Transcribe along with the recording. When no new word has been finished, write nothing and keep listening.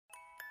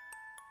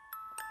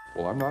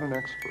Well, I'm not an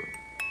expert.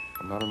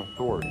 I'm not an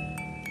authority.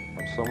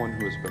 I'm someone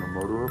who has been a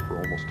murderer for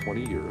almost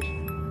 20 years.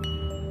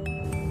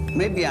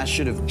 Maybe I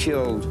should have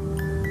killed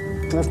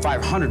 400 or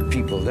 500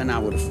 people, then I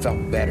would have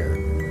felt better.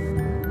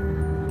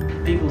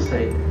 People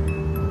say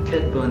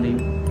Ted Bundy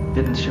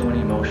didn't show any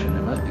emotion.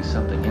 There must be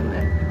something in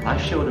there. I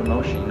showed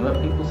emotion. You know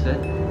what people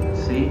said?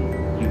 See,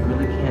 you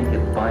really can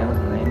get violent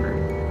and angry.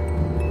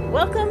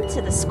 Welcome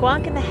to The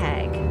Squawk and the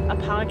Hag,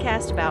 a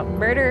podcast about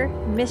murder,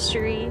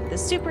 mystery, the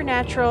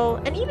supernatural,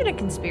 and even a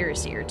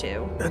conspiracy or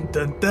two. Dun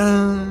dun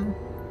dun!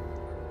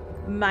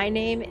 My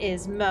name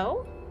is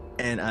Mo.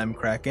 And I'm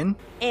Kraken.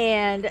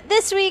 And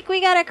this week we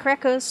got a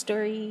Krakow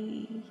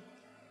story.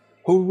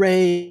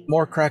 Hooray!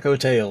 More Krakow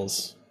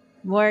tales.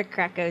 More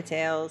Krakow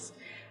tales.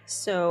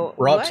 So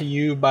brought to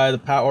you by the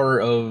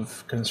power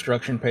of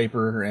construction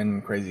paper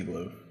and crazy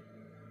glue.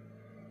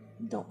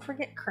 Don't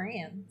forget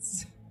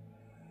crayons.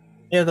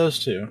 Yeah,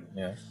 those two.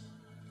 Yeah.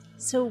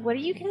 So what are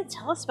you going to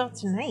tell us about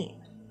tonight?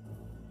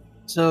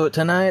 So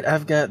tonight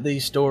I've got the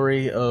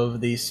story of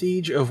the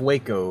Siege of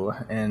Waco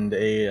and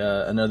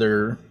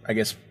another, I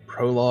guess,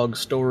 prologue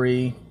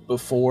story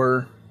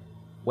before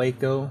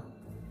Waco.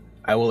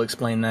 I will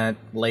explain that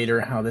later,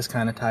 how this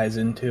kind of ties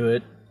into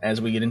it as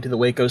we get into the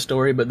Waco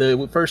story, but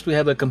first we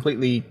have a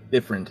completely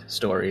different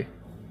story.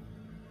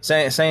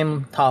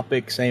 Same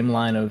topic, same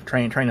line of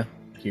train of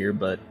here,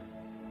 but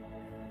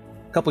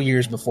a couple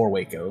years before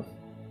Waco.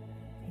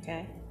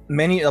 Okay.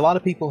 A lot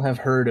of people have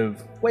heard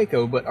of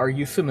Waco, but are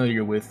you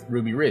familiar with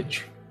Ruby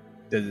Ridge?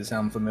 Does it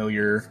sound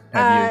familiar?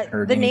 Have you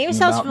heard the name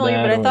sounds familiar,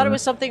 but I thought it or...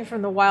 was something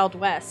from the Wild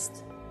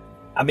West.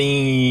 I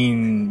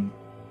mean,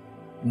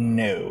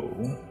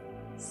 no.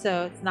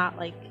 So it's not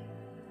like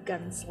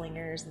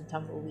gunslingers and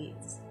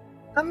tumbleweeds.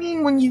 I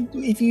mean,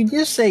 if you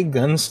just say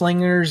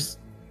gunslingers,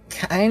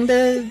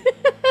 kinda,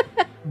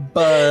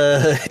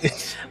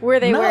 but were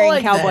they wearing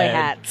like cowboy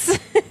that. hats?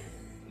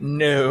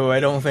 No,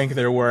 I don't think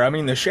there were. I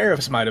mean, the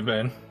sheriffs might have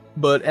been.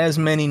 But as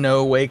many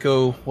know,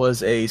 Waco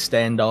was a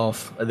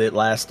standoff that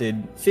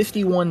lasted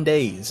 51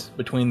 days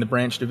between the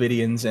Branch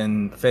Davidians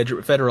and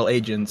federal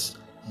agents.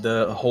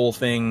 The whole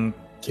thing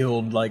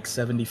killed like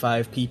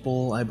 75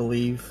 people, I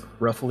believe,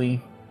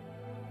 roughly.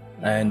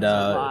 And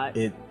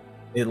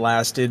it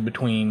lasted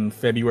between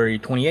February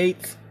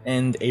 28th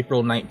and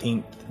April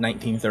 19th,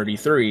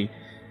 1933.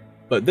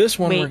 But this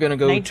one we're going to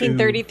go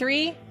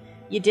 1933?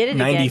 You did it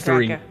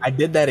 93. again, I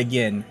did that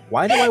again.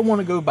 Why do I want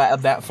to go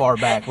that far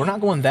back? We're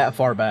not going that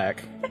far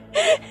back.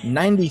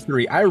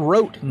 93. I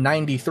wrote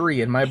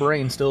 93 and my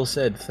brain still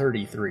said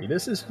 33.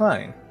 This is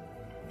fine.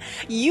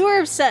 You were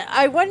upset.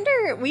 I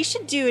wonder, we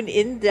should do an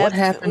in-depth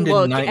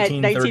look at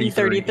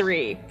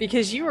 1933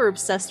 because you were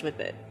obsessed with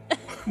it.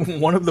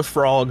 One of the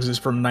frogs is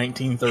from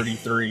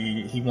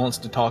 1933. He wants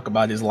to talk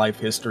about his life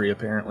history,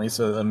 apparently,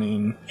 so, I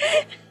mean...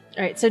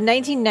 Alright, so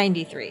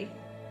 1993.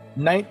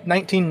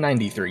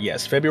 1993,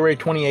 yes. February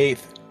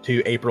 28th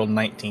to April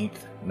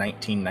 19th,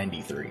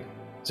 1993.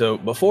 So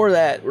before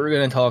that, we're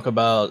going to talk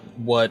about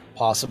what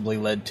possibly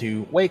led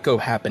to Waco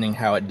happening,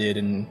 how it did,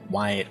 and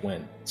why it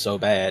went so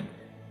bad.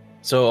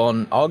 So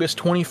on August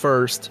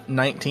 21st,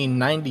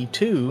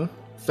 1992,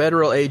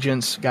 federal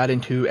agents got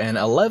into an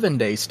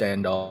 11-day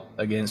standoff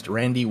against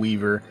Randy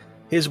Weaver,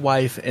 his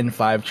wife, and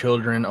 5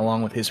 children,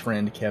 along with his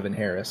friend Kevin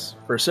Harris.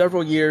 For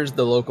several years,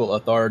 the local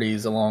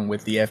authorities, along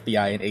with the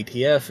FBI and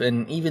ATF,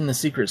 and even the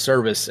Secret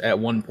Service at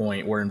one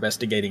point, were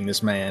investigating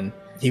this man.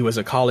 He was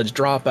a college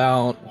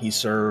dropout. He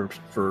served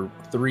for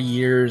 3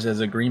 years as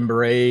a Green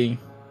Beret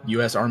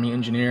U.S. Army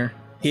engineer.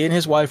 He and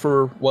his wife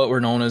were what were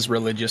known as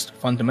religious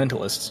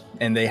fundamentalists,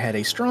 and they had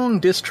a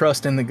strong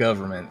distrust in the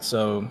government,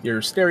 so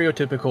your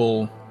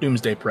stereotypical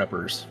doomsday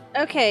preppers.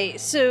 Okay,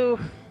 so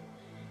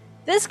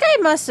this guy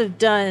must have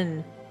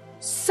done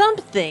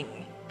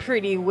something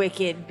pretty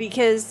wicked,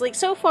 because, like,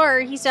 so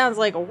far he sounds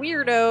like a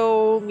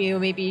weirdo,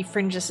 maybe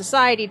fringe of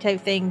society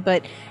type thing,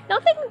 but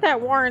nothing that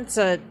warrants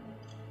a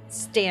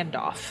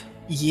standoff.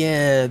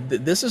 Yeah,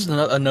 this is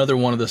another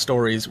one of the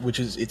stories,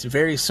 it's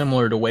very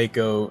similar to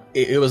Waco.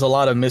 It was a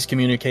lot of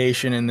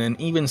miscommunication, and then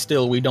even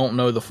still, we don't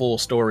know the full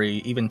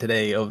story, even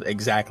today, of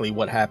exactly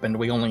what happened.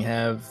 We only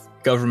have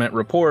government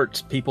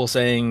reports, people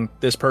saying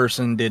this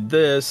person did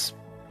this,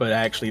 but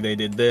actually they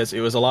did this. It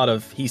was a lot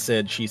of he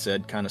said, she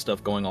said kind of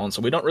stuff going on, so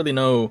we don't really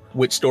know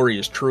which story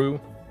is true.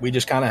 We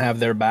just kind of have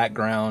their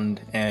background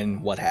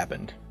and what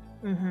happened.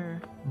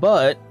 Mm-hmm.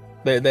 But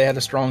they had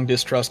a strong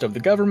distrust of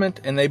the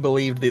government, and they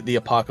believed that the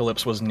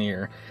apocalypse was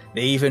near.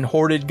 They even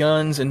hoarded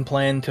guns and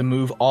planned to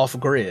move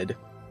off-grid.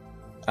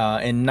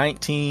 I'm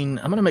going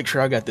to make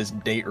sure I got this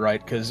date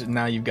right, because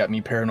now you've got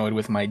me paranoid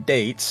with my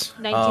dates.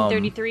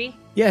 1933?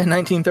 Yeah,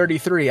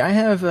 1933. I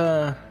have,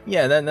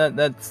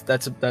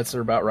 that's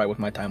about right with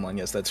my timeline.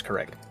 Yes, that's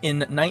correct. In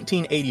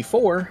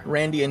 1984,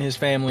 Randy and his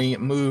family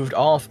moved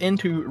off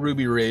into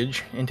Ruby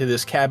Ridge, into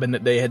this cabin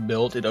that they had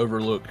built. It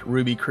overlooked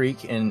Ruby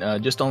Creek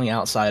and just only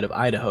outside of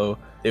Idaho.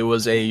 It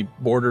was a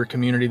border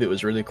community that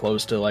was really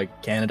close to,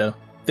 like, Canada.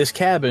 This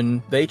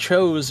cabin, they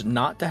chose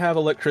not to have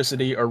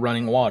electricity or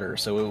running water,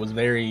 so it was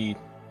very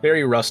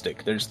very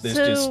rustic. There's this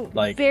So, just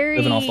like very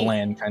living off the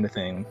land kind of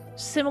thing.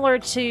 similar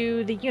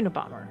to the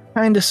Unabomber.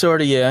 Kind of,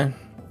 sort of, yeah.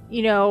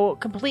 You know,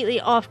 completely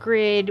off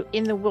grid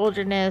in the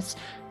wilderness,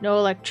 no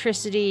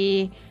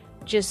electricity,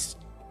 just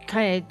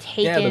kind of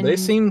taken. Yeah, but they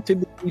seem to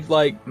be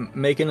like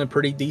making a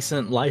pretty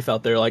decent life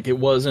out there. Like it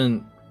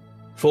wasn't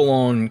full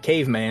on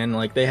caveman.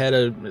 Like they had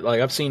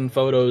I've seen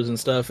photos and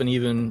stuff and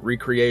even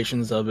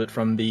recreations of it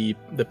from the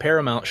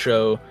Paramount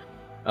show,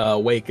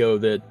 Waco,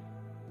 that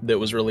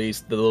was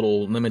released, the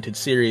little limited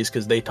series,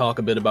 because they talk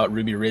a bit about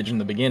Ruby Ridge in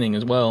the beginning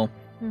as well.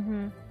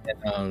 Mm-hmm.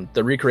 And,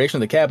 the recreation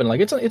of the cabin, like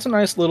it's a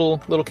nice little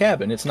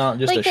cabin. It's not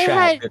just like a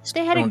shack.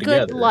 They had a good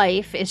together.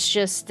 life. It's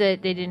just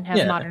that they didn't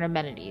have modern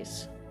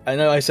amenities. I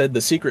know I said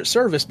the Secret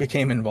Service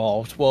became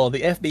involved. Well,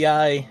 the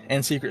FBI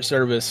and Secret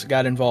Service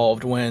got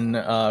involved when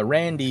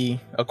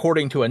Randy,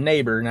 according to a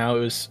neighbor, now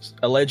it was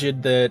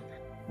alleged that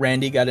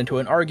Randy got into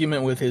an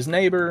argument with his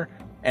neighbor,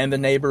 and the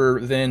neighbor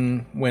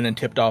then went and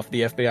tipped off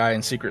the FBI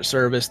and Secret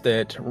Service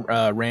that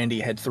Randy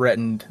had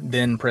threatened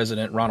then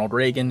President Ronald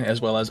Reagan as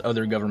well as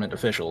other government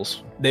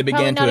officials. They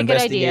began to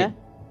investigate.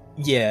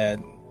 Yeah.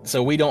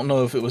 So we don't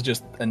know if it was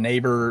just a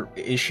neighbor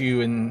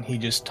issue and he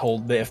just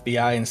told the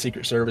FBI and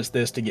Secret Service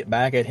this to get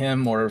back at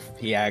him, or if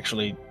he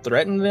actually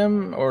threatened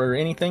them or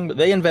anything. But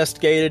they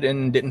investigated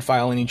and didn't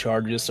file any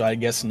charges, so I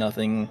guess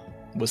nothing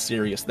was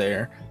serious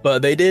there.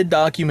 But they did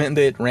document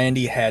that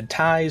Randy had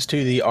ties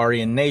to the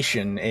Aryan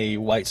Nation, a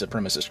white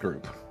supremacist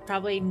group.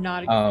 Probably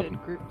not a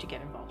good group to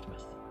get involved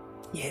with.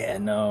 Yeah,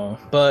 no.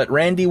 But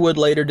Randy would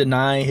later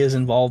deny his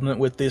involvement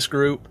with this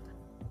group.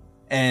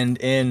 And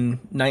in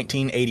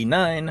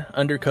 1989,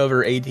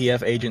 undercover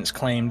ATF agents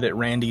claimed that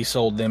Randy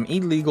sold them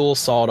illegal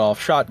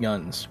sawed-off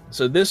shotguns.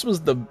 So this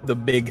was the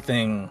big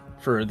thing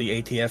for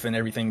the ATF and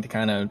everything to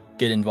kind of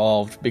get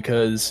involved,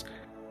 because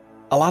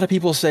a lot of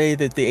people say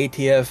that the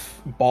ATF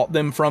bought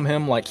them from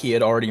him, like he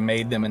had already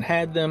made them and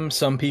had them.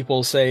 Some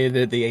people say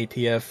that the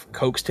ATF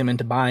coaxed him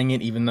into buying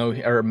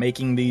it, or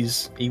making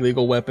these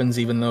illegal weapons,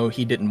 even though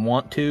he didn't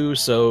want to.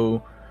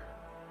 So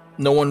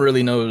no one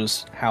really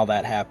knows how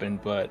that happened,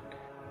 but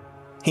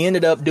he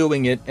ended up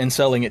doing it and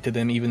selling it to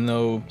them, even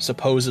though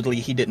supposedly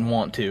he didn't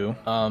want to.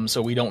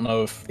 So we don't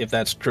know if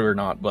that's true or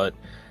not, but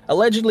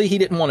allegedly he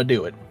didn't want to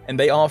do it. And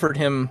they offered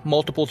him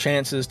multiple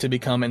chances to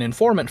become an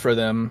informant for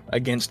them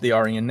against the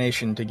Aryan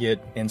Nation to get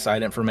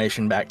inside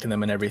information back to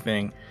them and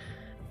everything.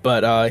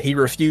 But he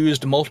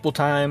refused multiple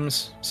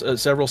times.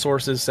 Several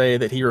sources say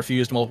that he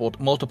refused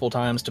multiple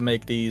times to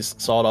make these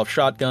sawed-off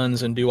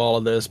shotguns and do all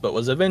of this, but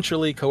was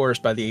eventually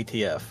coerced by the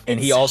ATF. And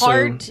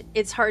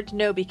it's hard to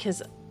know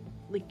because,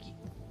 like,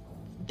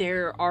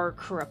 there are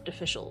corrupt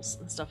officials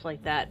and stuff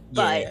like that,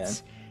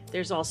 but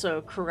there's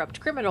also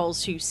corrupt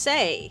criminals who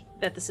say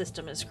that the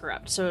system is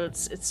corrupt. So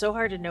it's so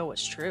hard to know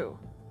what's true.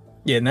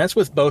 Yeah, and that's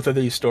with both of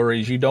these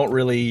stories. You don't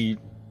really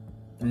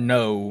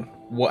know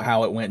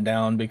how it went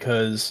down,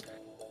 because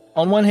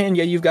on one hand,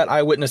 you've got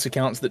eyewitness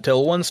accounts that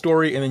tell one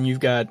story, and then you've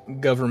got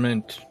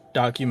government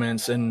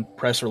documents and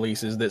press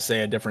releases that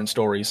say a different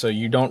story. So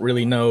you don't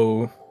really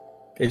know.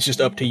 It's just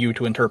up to you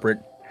to interpret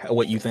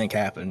what you think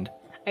happened.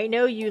 I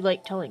know you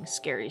like telling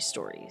scary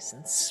stories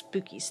and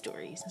spooky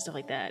stories and stuff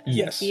like that. And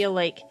yes. I feel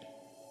like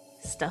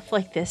stuff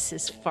like this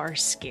is far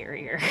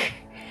scarier.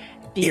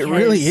 It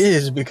really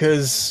is,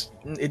 because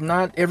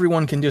not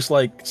everyone can just,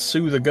 like,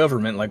 sue the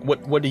government. Like,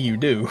 what do you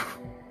do?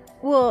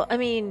 Well, I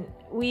mean,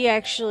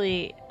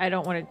 I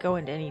don't want to go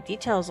into any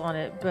details on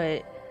it,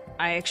 but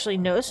I actually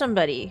know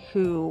somebody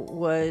who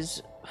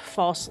was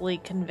falsely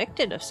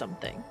convicted of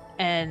something.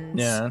 And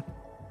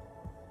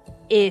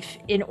if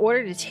in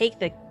order to take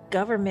the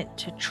government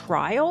to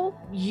trial,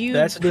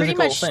 that's a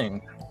difficult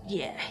thing.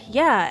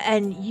 Yeah,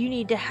 and you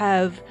need to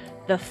have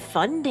the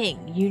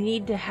funding. You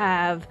need to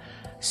have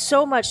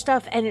so much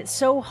stuff, and it's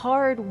so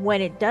hard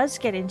when it does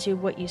get into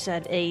what you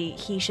said, a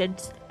he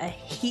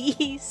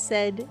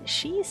said,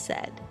 she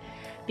said,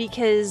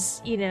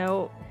 because, you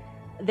know,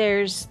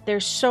 there's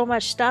so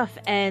much stuff,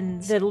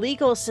 and the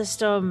legal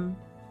system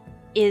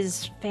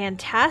is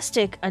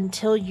fantastic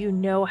until you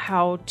know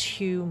how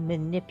to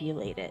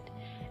manipulate it.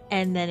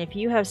 And then if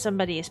you have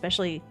somebody,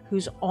 especially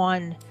who's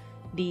on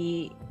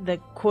the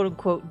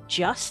quote-unquote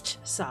just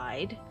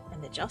side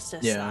and the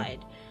justice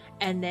side,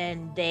 and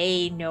then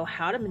they know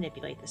how to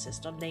manipulate the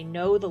system, they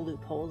know the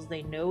loopholes,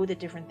 they know the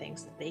different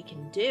things that they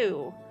can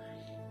do,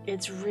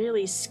 it's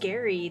really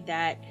scary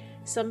that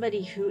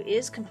somebody who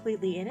is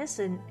completely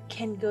innocent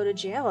can go to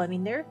jail. I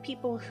mean, there are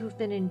people who've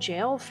been in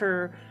jail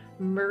for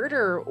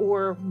murder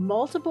or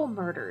multiple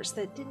murders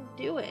that didn't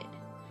do it.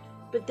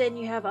 But then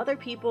you have other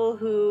people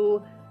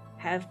who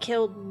have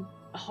killed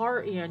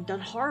done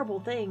horrible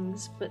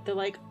things, but they're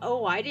like,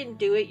 oh, I didn't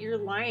do it, you're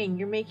lying,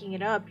 you're making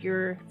it up,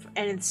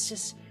 and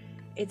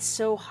it's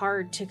so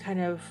hard to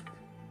kind of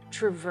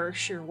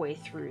traverse your way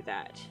through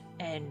that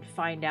and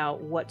find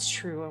out what's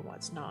true and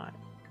what's not.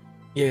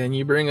 Yeah, and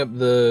you bring up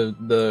the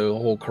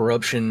whole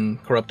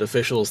corrupt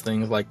officials,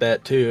 things like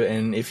that too,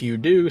 and if you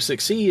do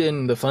succeed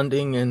in the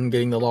funding and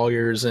getting the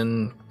lawyers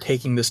and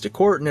taking this to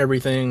court and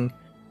everything,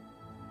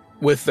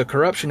 with the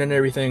corruption and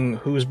everything,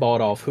 who's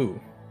bought off who?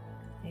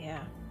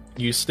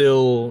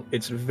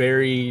 it's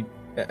very,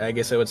 I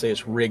guess I would say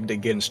it's rigged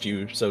against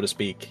you, so to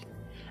speak.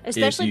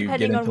 Especially if you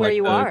depending get on into, where like,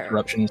 you the are.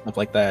 corruption and stuff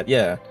like that.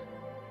 Yeah.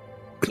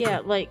 Yeah,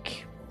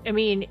 like, I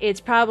mean, it's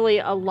probably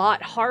a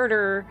lot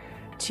harder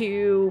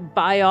to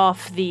buy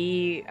off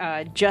the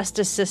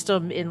justice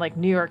system in, like,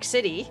 New York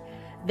City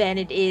than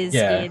it is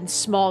in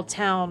small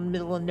town,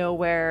 middle of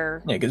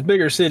nowhere. Yeah, because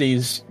bigger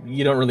cities,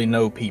 you don't really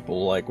know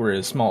people. Like,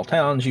 whereas small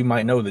towns, you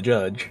might know the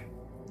judge.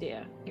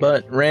 Yeah.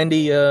 But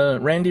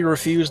Randy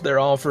refused their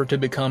offer to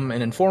become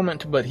an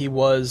informant, but he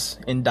was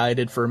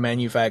indicted for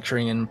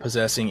manufacturing and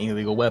possessing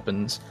illegal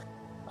weapons.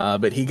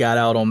 But he got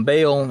out on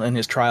bail, and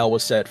his trial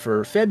was set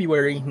for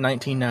February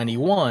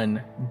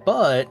 1991,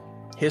 but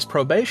his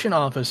probation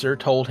officer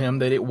told him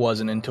that it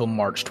wasn't until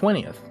March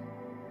 20th.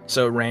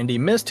 So Randy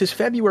missed his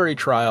February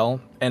trial,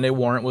 and a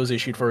warrant was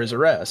issued for his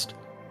arrest.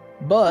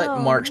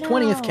 But March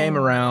 20th came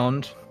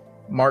around.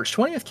 March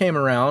 20th came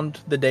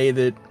around, the day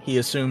that he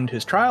assumed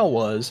his trial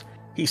was.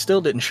 He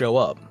still didn't show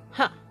up.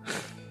 Huh.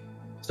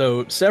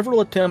 So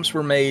several attempts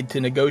were made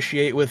to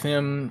negotiate with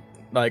him,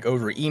 like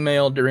over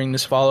email during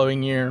this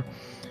following year,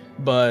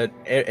 but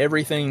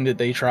everything that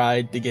they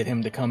tried to get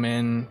him to come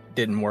in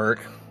didn't work.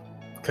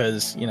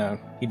 Because, you know,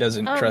 he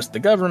doesn't trust the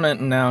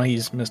government, and now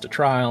he's missed a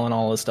trial, and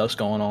all this stuff's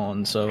going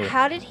on, so...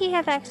 How did he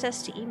have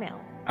access to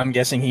email? I'm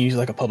guessing he used,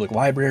 like, a public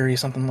library or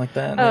something like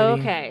that, maybe. Oh,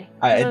 okay.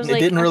 It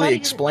didn't really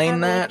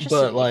explain that,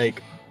 but,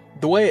 like,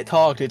 the way it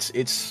talked,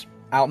 it's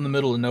out in the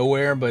middle of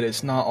nowhere, but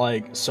it's not,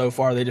 like, so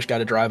far they just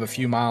gotta drive a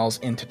few miles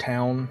into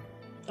town.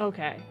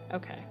 Okay.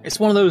 It's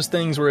one of those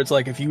things where it's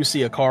like, if you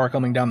see a car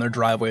coming down their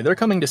driveway, they're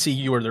coming to see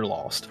you or they're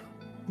lost.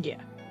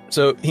 Yeah.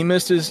 So he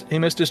missed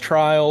his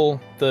trial.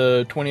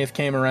 The 20th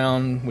came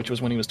around, which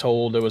was when he was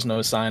told there was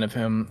no sign of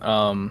him.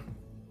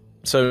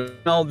 So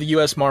now the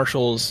U.S.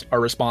 Marshals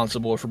are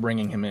responsible for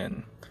bringing him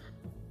in.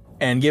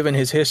 And given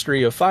his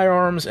history of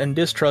firearms and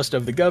distrust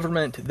of the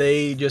government,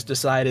 they just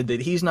decided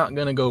that he's not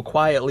going to go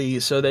quietly,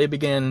 so they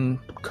began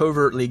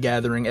covertly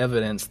gathering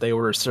evidence. They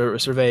were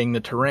surveying the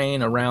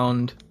terrain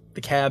around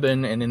the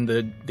cabin and in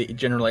the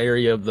general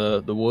area of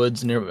the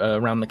woods near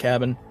around the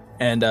cabin.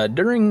 And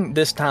during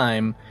this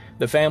time,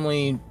 the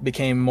family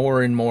became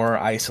more and more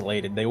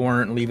isolated. They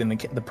weren't leaving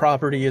the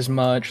property as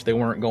much. They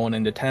weren't going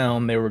into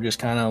town. They were just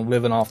kind of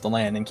living off the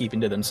land and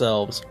keeping to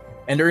themselves.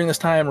 And during this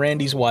time,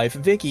 Randy's wife,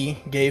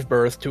 Vicky, gave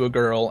birth to a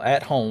girl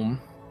at home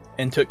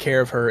and took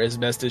care of her as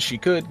best as she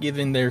could,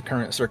 given their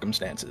current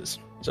circumstances.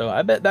 So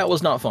I bet that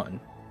was not fun.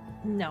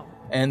 No.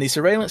 And the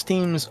surveillance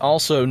teams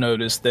also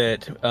noticed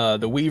that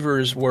the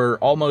Weavers were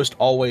almost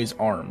always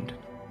armed.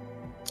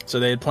 So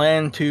they had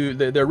planned to...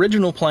 The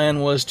original plan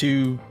was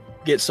to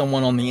get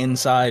someone on the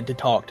inside to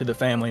talk to the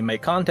family,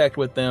 make contact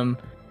with them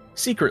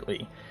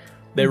secretly.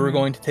 They were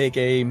going to take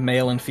a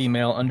male and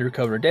female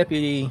undercover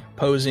deputy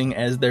posing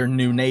as their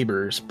new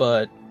neighbors,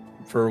 but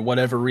for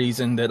whatever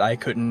reason that I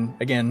couldn't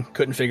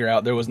figure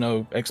out, there was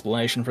no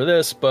explanation for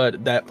this,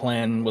 but that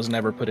plan was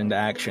never put into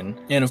action.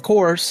 And of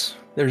course,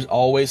 there's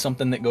always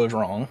something that goes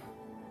wrong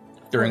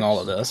during all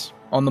of this.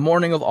 On the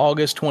morning of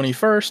August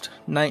 21st,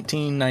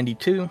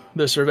 1992,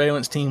 the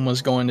surveillance team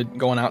was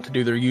going out to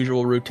do their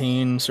usual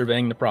routine,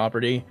 surveying the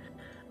property,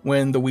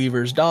 when the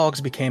Weavers' dogs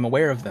became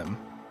aware of them.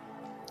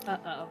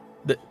 Uh-oh.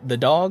 The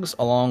dogs,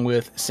 along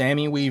with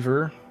Sammy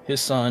Weaver, his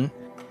son,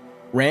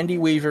 Randy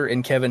Weaver,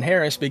 and Kevin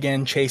Harris,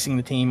 began chasing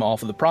the team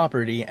off of the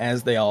property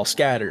as they all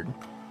scattered.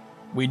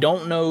 We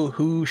don't know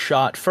who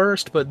shot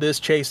first, but this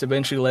chase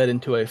eventually led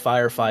into a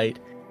firefight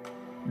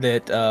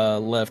that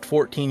left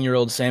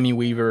 14-year-old Sammy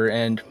Weaver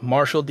and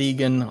Marshall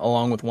Deegan,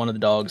 along with one of the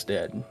dogs,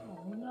 dead.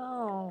 Oh,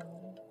 no.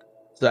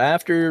 So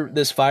after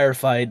this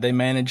firefight,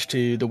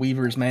 the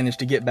Weavers managed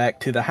to get back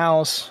to the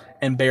house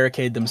and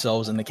barricade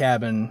themselves in the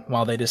cabin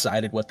while they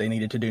decided what they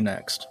needed to do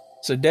next.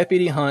 So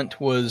Deputy Hunt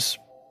was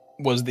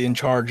in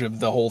charge of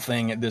the whole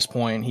thing at this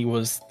point. He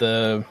was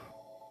like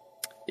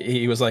with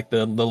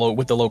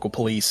the local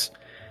police,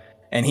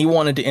 and he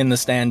wanted to end the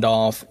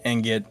standoff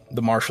and get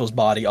the marshal's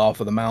body off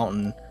of the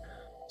mountain.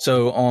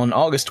 So on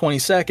August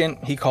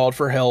 22nd, he called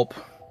for help,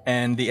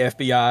 and the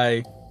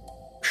FBI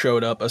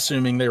showed up,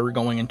 assuming they were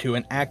going into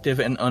an active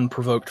and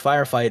unprovoked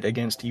firefight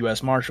against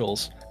U.S.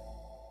 Marshals.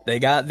 They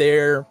got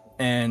there,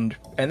 and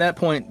at that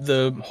point,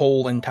 the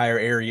whole entire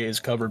area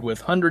is covered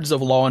with hundreds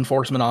of law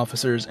enforcement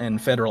officers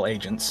and federal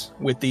agents,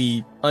 with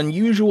the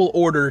unusual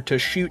order to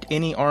shoot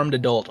any armed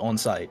adult on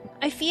sight.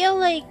 I feel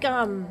like,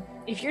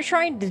 if you're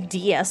trying to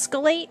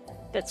de-escalate,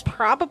 that's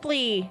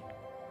probably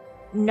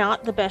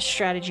not the best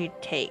strategy to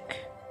take.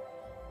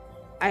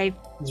 I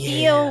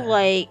feel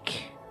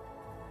like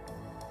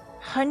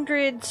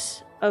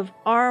hundreds of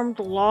armed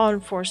law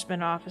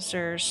enforcement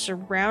officers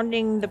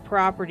surrounding the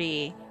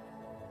property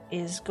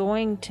is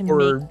going to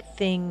make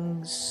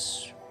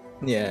things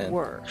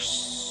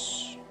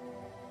worse.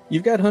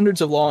 You've got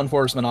hundreds of law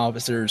enforcement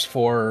officers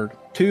for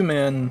 2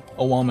 men,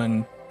 a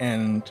woman,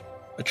 and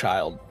a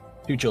child.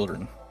 2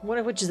 children. One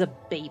of which is a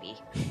baby.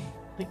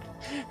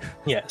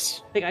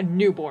 Yes. Like a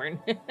newborn.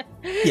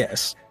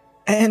 Yes.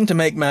 And to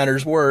make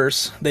matters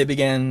worse, they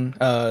began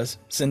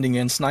sending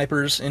in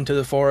snipers into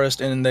the forest,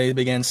 and they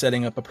began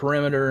setting up a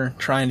perimeter,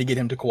 trying to get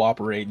him to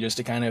cooperate, just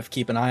to kind of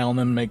keep an eye on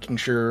them, making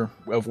sure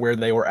of where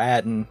they were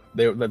at, and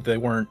that they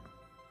weren't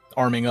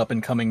arming up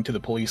and coming to the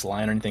police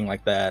line or anything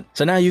like that.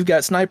 So now you've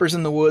got snipers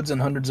in the woods and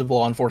hundreds of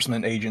law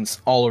enforcement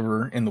agents all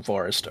over in the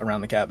forest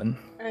around the cabin.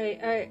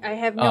 I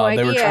have no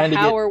idea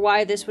how or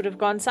why this would have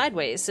gone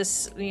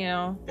sideways.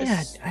 Yeah,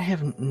 I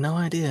have no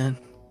idea.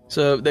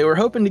 So they were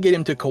hoping to get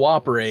him to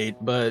cooperate,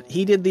 but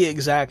he did the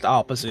exact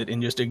opposite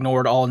and just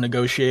ignored all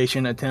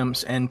negotiation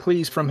attempts and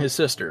pleas from his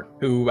sister,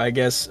 who I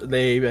guess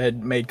they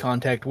had made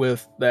contact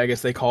with. I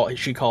guess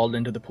she called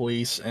into the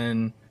police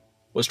and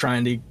they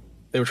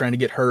were trying to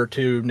get her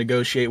to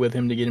negotiate with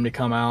him to get him to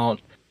come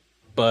out,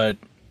 but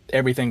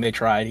everything they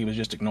tried, he was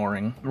just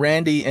ignoring.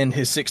 Randy and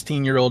his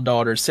 16-year-old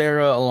daughter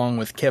Sarah, along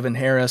with Kevin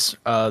Harris,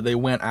 they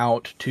went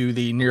out to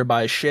the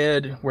nearby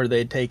shed where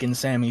they'd taken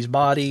Sammy's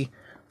body.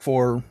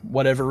 For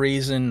whatever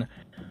reason,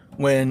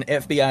 when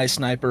FBI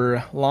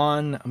sniper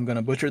Lon, I'm going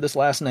to butcher this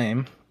last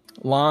name,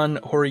 Lon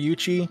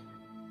Horiuchi,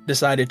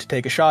 decided to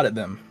take a shot at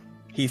them.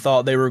 He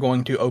thought they were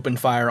going to open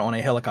fire on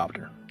a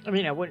helicopter. I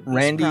mean, I wouldn't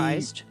be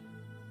surprised.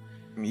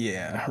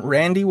 Yeah,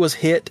 Randy was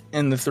hit,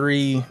 and the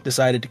three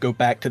decided to go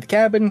back to the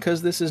cabin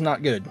because this is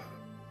not good.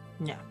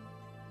 No.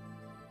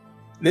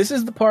 This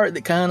is the part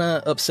that kind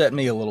of upset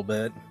me a little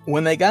bit.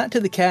 When they got to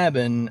the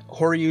cabin,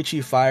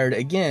 Horiuchi fired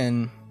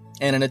again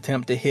in an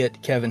attempt to hit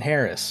Kevin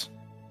Harris.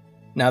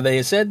 Now,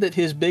 they said that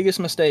his biggest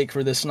mistake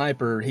for this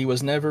sniper, he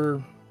was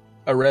never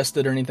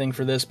arrested or anything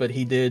for this, but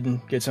he did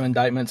get some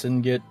indictments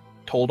and get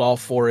told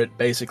off for it,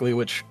 basically,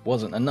 which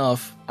wasn't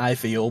enough, I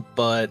feel,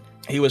 but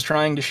he was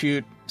trying to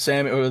shoot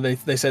Sam, or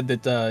they said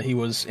that he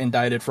was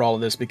indicted for all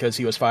of this because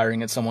he was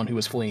firing at someone who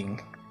was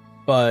fleeing.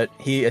 But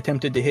he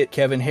attempted to hit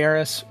Kevin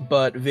Harris,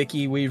 but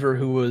Vicky Weaver,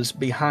 who was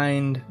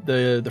behind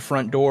the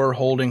front door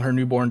holding her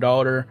newborn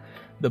daughter,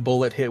 the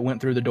bullet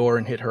went through the door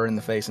and hit her in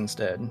the face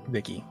instead,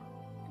 Vicky.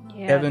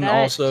 Yeah, Kevin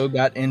also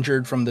got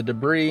injured from the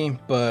debris,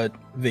 but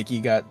Vicky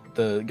got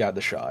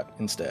the shot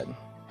instead.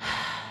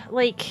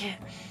 Like,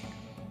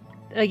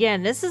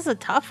 again, this is a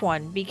tough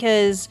one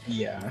because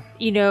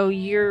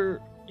you're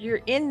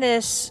in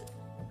this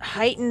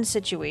heightened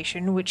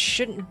situation, which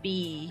shouldn't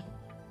be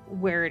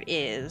where it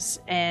is,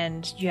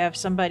 and you have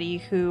somebody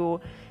who,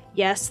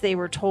 yes, they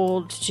were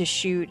told to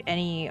shoot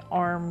any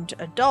armed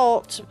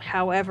adult,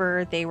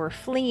 however, they were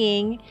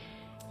fleeing.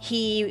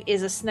 He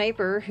is a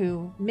sniper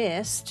who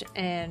missed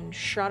and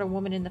shot a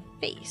woman in the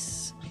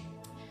face.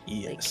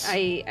 Yes.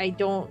 Like, I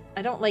don't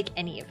like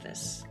any of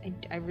this.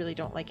 I really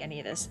don't like any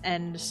of this.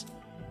 And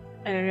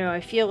I don't know,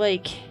 I feel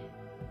like,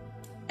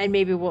 and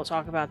maybe we'll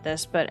talk about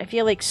this, but I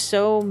feel like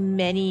so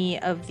many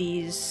of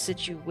these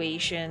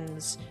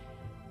situations,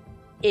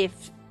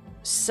 if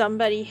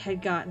somebody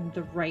had gotten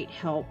the right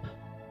help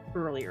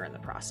earlier in the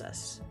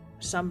process,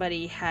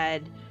 somebody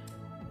had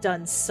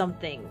done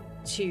something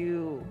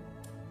to,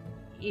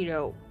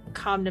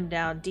 calm them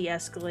down,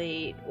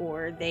 de-escalate,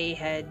 or they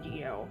had,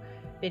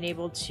 been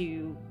able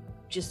to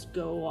just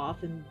go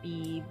off and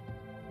be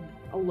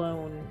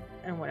alone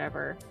and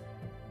whatever,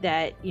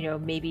 that,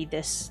 maybe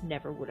this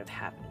never would have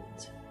happened.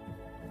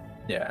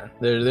 Yeah,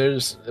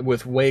 there's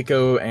with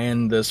Waco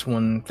and this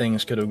one,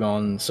 things could have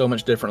gone so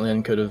much differently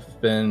and could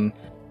have been,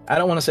 I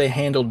don't want to say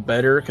handled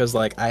better, because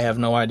I have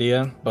no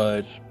idea,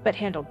 but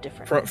handled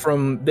differently.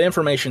 From the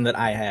information that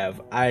I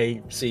have,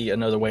 I see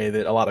another way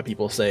that a lot of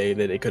people say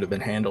that it could have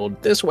been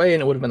handled this way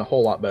and it would have been a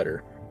whole lot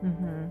better.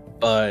 Mm-hmm.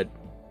 But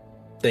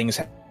things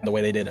happened the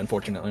way they did,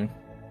 unfortunately.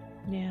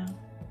 Yeah.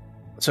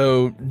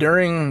 So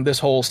during this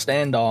whole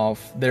standoff,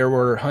 there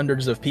were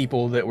hundreds of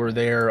people that were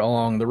there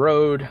along the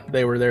road.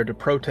 They were there to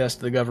protest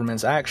the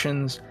government's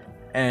actions.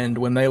 And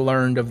when they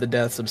learned of the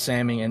deaths of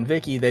Sammy and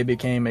Vicky, they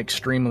became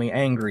extremely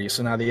angry.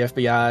 So now the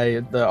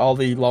FBI, all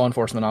the law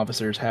enforcement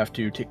officers have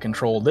to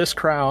control this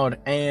crowd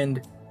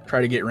and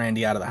try to get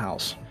Randy out of the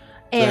house.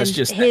 And so that's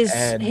just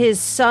his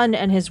son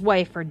and his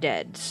wife are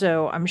dead.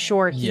 So I'm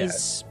sure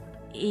he's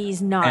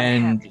not a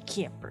happy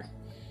camper.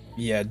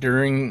 Yeah,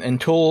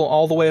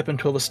 all the way up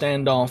until the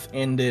standoff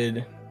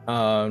ended,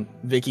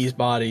 Vicky's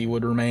body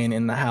would remain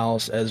in the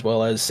house as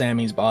well as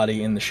Sammy's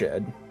body in the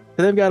shed.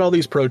 So they've got all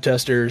these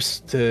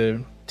protesters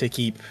to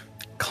keep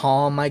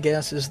calm, I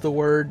guess is the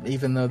word,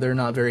 even though they're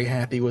not very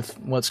happy with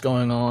what's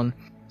going on.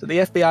 So the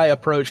FBI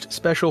approached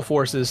Special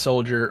Forces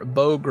soldier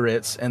Bo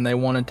Gritz, and they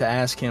wanted to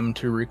ask him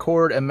to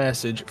record a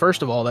message.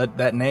 First of all,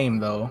 that name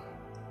though,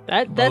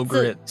 Bo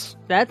Gritz.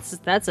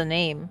 That's a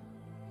name.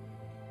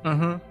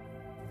 Mm-hmm.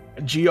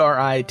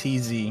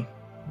 Gritz,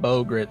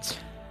 Bo Gritz.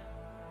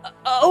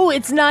 Oh,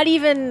 it's not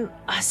even.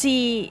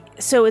 See,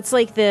 so it's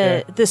like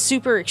the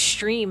super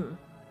extreme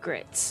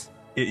grits.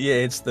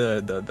 It's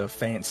the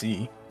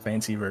fancy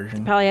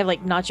version. Probably have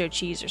like nacho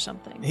cheese or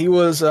something. He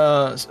was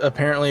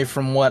apparently,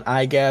 from what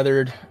I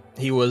gathered,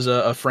 he was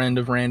a friend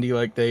of Randy.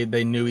 Like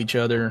they knew each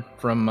other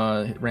from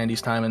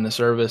Randy's time in the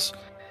service,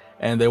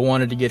 and they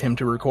wanted to get him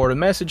to record a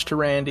message to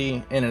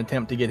Randy in an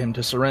attempt to get him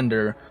to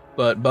surrender.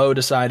 but Bo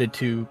decided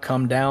to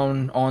come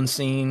down on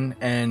scene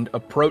and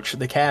approach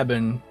the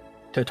cabin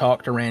to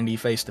talk to Randy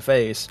face to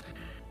face.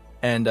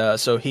 And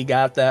so he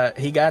got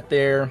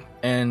there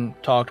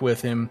and talked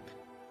with him,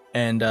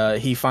 and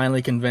he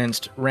finally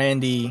convinced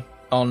Randy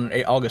on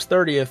August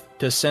 30th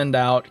to send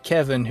out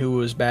Kevin, who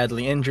was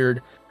badly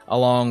injured,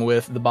 along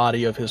with the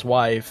body of his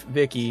wife,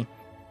 Vicky,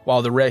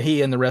 while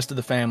he and the rest of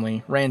the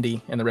family,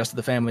 Randy and the rest of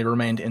the family,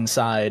 remained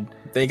inside.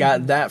 They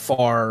got that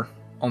far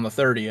on the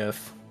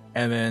 30th,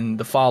 and then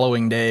the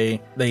following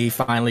day, they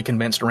finally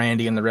convinced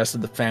Randy and the rest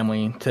of the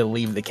family to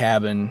leave the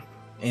cabin,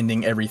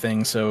 ending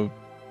everything so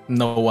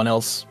no one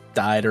else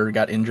died or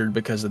got injured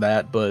because of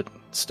that. But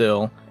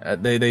still,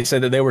 they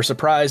said that they were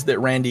surprised that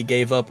Randy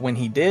gave up when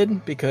he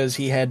did, because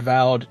he had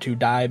vowed to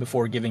die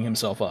before giving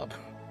himself up.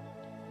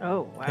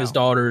 Oh, wow. His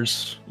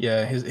daughters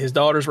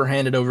were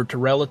handed over to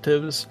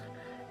relatives,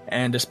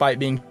 and despite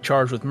being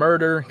charged with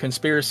murder,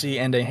 conspiracy,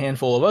 and a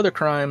handful of other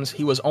crimes,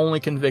 he was only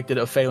convicted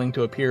of failing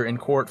to appear in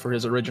court for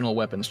his original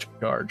weapons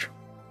charge.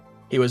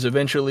 He was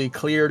eventually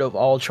cleared of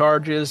all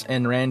charges,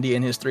 and Randy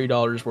and his 3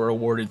 daughters were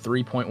awarded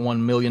 $3.1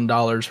 million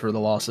for the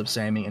loss of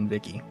Sammy and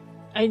Vicky.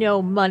 I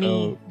know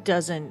money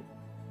doesn't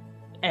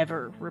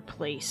ever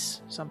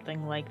replace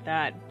something like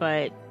that,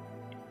 but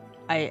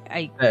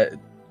I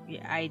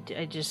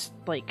just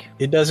like...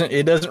 It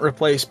doesn't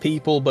replace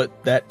people,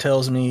 but that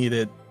tells me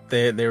that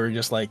they were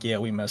just like, yeah,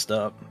 we messed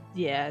up.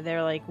 Yeah,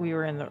 they're like, we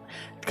were in the...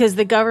 Because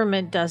the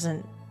government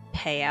doesn't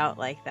pay out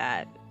like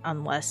that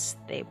unless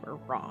they were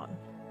wrong.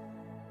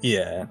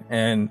 Yeah,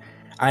 and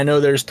I know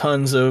there's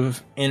tons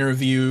of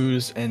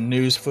interviews and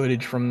news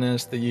footage from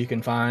this that you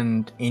can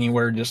find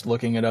anywhere. Just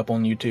looking it up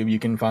on YouTube, you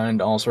can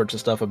find all sorts of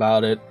stuff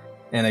about it.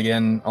 And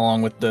again,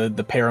 along with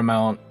the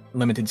Paramount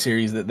limited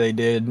series that they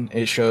did,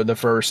 it showed the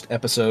first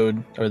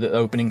episode, or the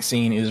opening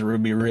scene, is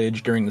Ruby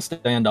Ridge during the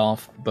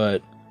standoff.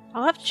 But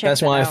I'll have to check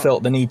that's that why out. I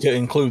felt the need to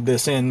include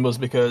this in, was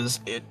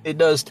because it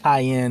does tie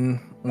in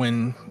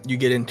when you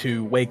get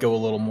into Waco a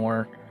little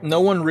more. No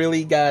one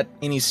really got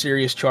any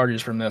serious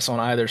charges from this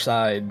on either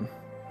side.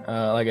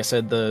 Like I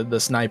said, the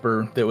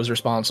sniper that was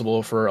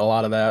responsible for a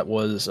lot of that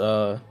was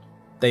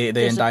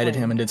they indicted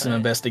him and did some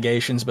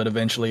investigations, but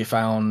eventually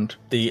found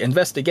the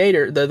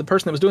investigator, the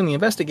person that was doing the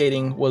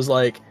investigating, was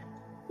like,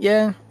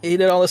 yeah, he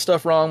did all this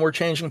stuff wrong, we're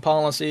changing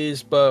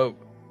policies, but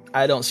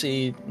I don't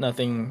see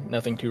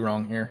nothing too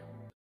wrong here.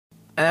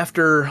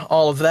 After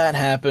all of that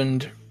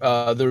happened,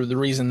 the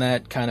reason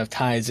that kind of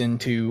ties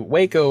into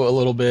Waco a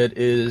little bit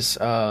is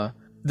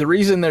the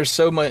reason there's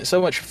so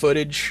much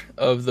footage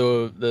of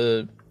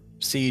the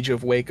siege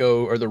of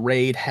Waco, or the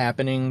raid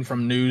happening,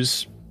 from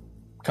news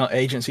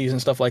agencies and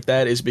stuff like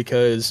that, is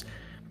because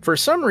for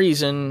some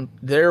reason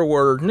there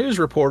were news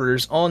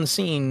reporters on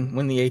scene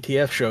when the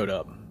ATF showed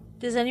up.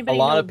 Does anybody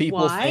know? A lot know of people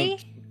why?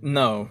 think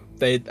no.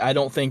 I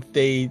don't think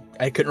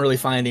I couldn't really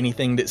find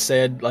anything that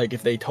said, like,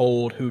 if they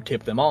told who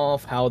tipped them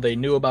off, how they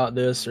knew about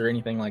this, or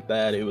anything like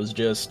that.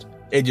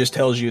 It just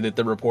tells you that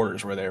the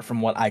reporters were there,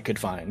 from what I could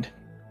find.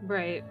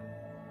 Right.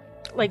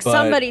 Like,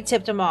 somebody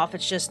tipped them off,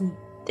 it's just,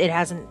 it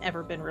hasn't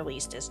ever been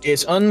released as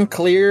It's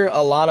unclear.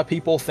 A lot of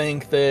people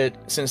think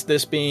that, since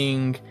this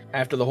being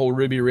after the whole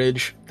Ruby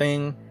Ridge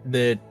thing,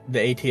 that the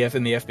ATF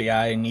and the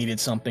FBI needed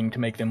something to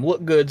make them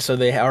look good, so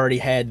they already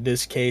had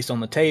this case on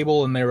the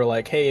table, and they were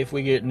like, hey, if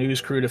we get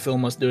news crew to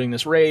film us doing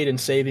this raid and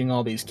saving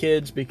all these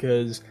kids,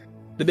 because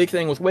the big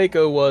thing with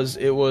Waco was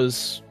it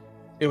was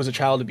a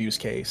child abuse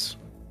case.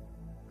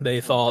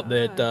 They thought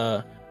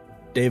that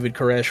David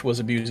Koresh was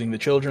abusing the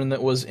children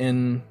that was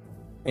in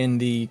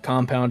the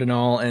compound and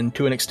all, and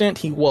to an extent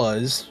he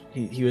was.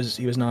 He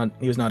was not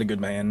a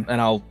good man,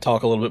 and I'll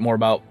talk a little bit more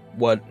about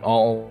what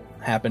all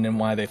happened and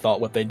why they thought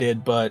what they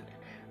did. But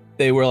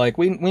they were like,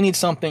 we need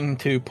something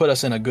to put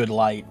us in a good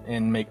light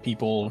and make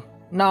people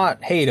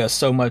not hate us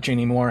so much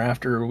anymore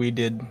after we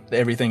did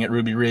everything at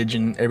Ruby Ridge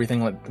and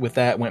everything with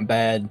that went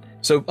bad.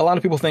 So a lot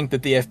of people think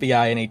that the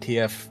FBI and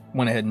ATF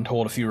went ahead and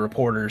told a few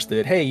reporters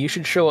that, hey, you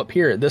should show up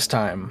here at this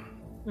time.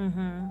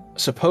 Mm-hmm.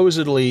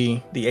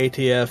 Supposedly, the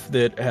ATF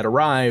that had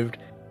arrived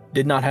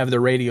did not have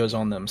their radios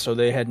on them, so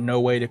they had no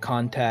way to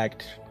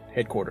contact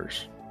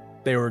headquarters.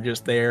 They were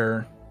just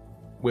there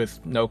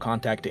with no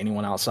contact to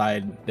anyone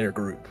outside their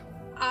group.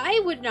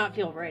 I would not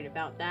feel right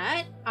about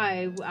that.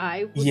 I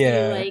would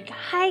be like,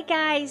 hi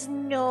guys,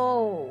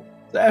 no.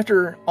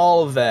 After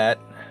all of that,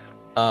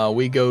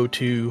 we go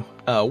to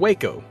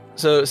Waco.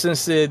 So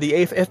since the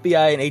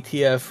FBI and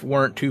ATF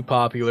weren't too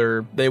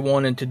popular, they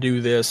wanted to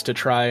do this to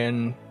try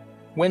and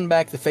win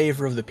back the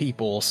favor of the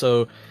people.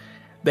 So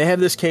they have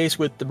this case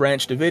with the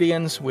Branch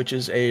Davidians, which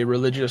is a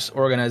religious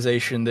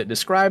organization that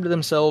described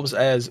themselves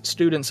as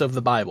students of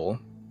the Bible.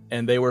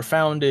 And they were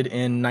founded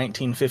in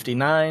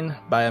 1959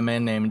 by a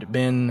man named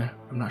Ben,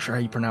 I'm not sure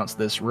how you pronounce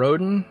this,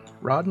 Roden,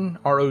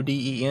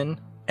 R-O-D-E-N.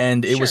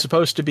 And it was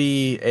supposed to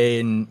be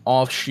an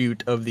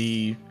offshoot of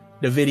the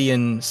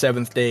Davidian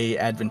Seventh-day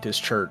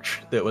Adventist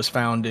Church that was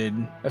founded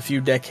a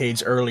few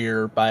decades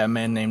earlier by a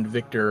man named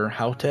Victor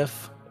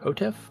Houtef?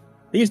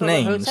 These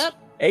names,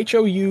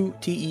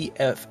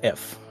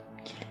 H-O-U-T-E-F-F.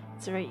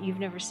 That's right, you've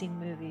never seen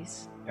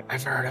movies.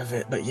 I've heard of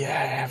it, but yeah,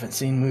 I haven't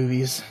seen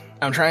movies.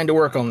 I'm trying to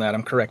work on that.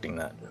 I'm correcting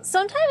that.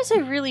 Sometimes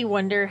I really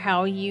wonder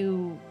how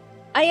you...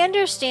 I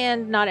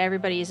understand not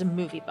everybody is a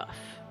movie buff.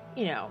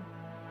 You know,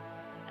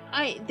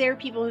 there are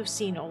people who've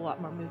seen a lot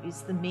more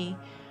movies than me,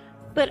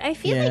 but I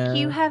feel like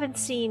you haven't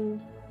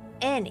seen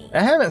any.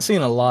 I haven't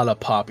seen a lot of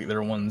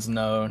popular ones,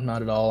 no,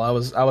 not at all. I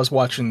was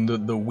watching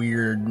the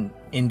weird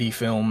indie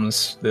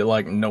films that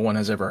like no one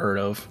has ever heard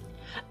of.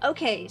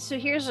 Okay, so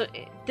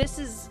this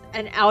is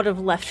an out of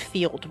left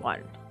field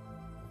one.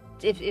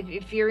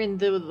 If you're in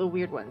the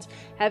weird ones,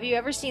 have you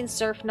ever seen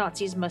Surf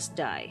Nazis Must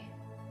Die?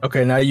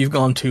 Okay, now you've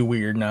gone too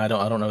weird. No, I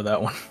don't know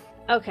that one.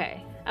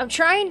 Okay, I'm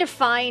trying to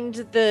find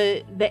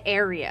the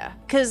area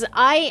because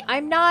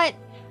I'm not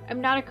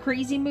a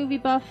crazy movie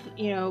buff.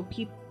 You know,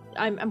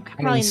 I'm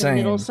probably in the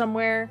middle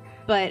somewhere,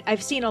 but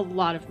I've seen a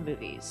lot of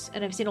movies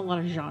and I've seen a lot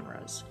of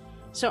genres.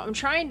 So I'm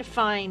trying to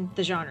find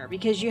the genre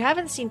because you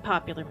haven't seen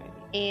popular movies.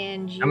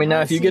 And now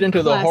if you get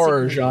into the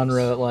horror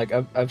genre, like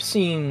I've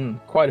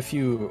seen quite a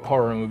few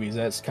horror movies.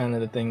 That's kind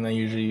of the thing they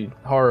usually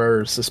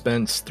horror,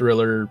 suspense,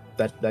 thriller,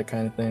 that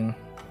kind of thing.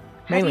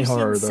 Mainly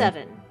horror though.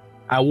 Seven?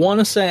 I want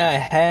to say I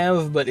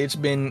have, but it's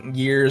been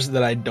years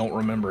that I don't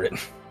remember it.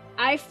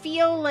 I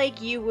feel like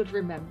you would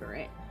remember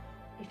it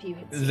if you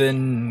had seen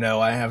Then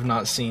no, I have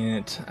not seen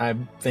it. I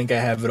think I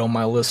have it on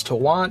my list to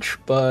watch,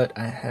 but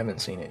I haven't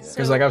seen it yet.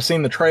 Because I've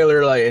seen the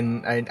trailer,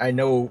 and I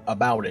know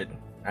about it.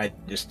 I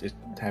just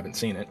haven't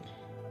seen it.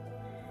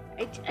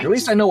 At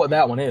least I know what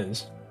that one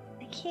is.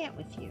 I can't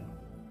with you.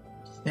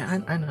 Yeah,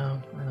 I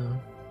know.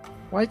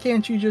 Why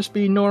can't you just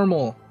be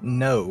normal?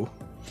 No.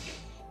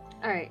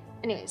 All right.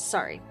 Anyways,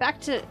 sorry. Back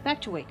to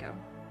Waco.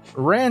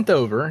 Rant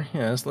over.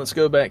 Yes, let's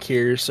go back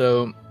here.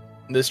 So,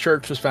 this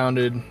church was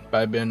founded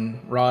by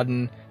Ben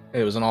Rodden.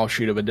 It was an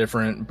offshoot of a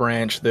different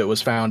branch that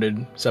was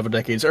founded several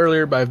decades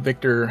earlier by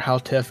Victor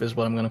Hautef, is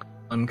what I'm going to call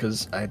him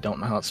because I don't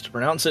know how else to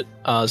pronounce it.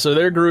 So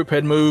their group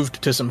had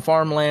moved to some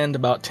farmland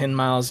about 10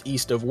 miles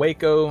east of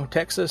Waco,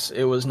 Texas.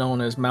 It was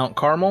known as Mount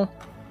Carmel.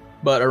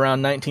 But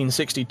around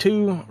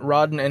 1962,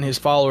 Rodden and his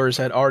followers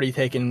had already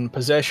taken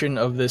possession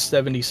of this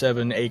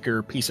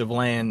 77-acre piece of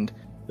land.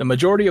 The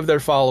majority of their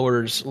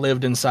followers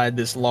lived inside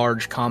this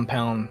large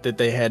compound that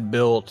they had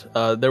built.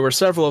 There were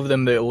several of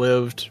them that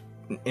lived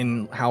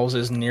in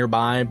houses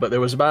nearby, but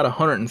there was about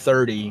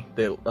 130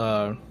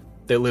 that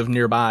lived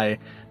nearby,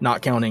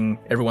 not counting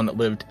everyone that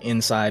lived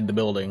inside the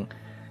building.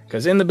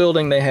 Because in the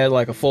building they had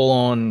like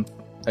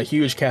a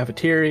huge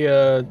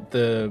cafeteria,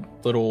 the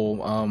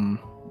little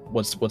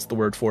what's the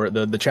word for it?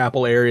 The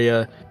chapel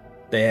area.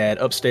 They had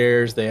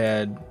upstairs. They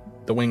had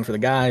the wing for the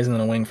guys and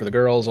then a wing for the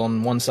girls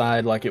on one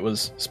side. Like it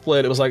was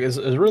split. It was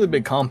a really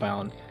big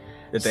compound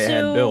that they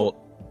had built.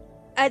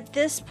 At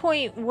this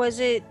point,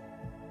 was it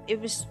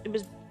was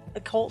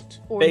a cult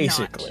or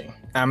basically not?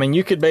 I mean,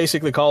 you could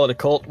basically call it a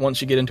cult once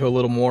you get into a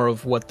little more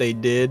of what they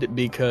did,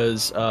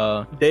 because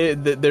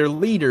their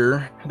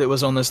leader that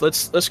was on this.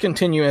 Let's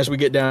continue as we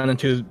get down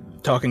into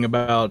talking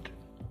about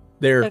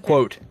their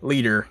quote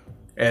leader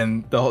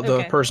and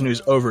the person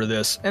who's over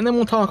this, and then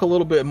we'll talk a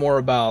little bit more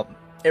about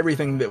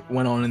everything that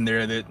went on in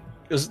there. That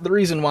is the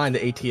reason why the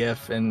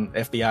ATF and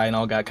FBI and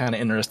all got kind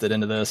of interested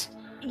into this.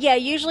 Yeah,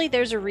 usually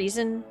there's a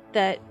reason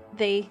that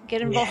they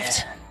get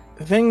involved.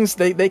 Yeah.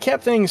 They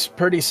kept things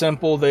pretty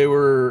simple. They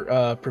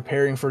were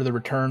preparing for the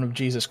return of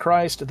Jesus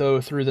Christ, though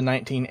through the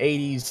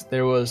 1980s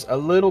there was a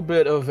little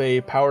bit of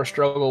a power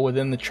struggle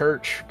within the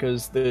church,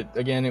 because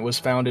again it was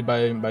founded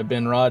by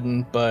Ben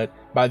Rodden, but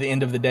by the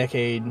end of the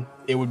decade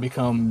it would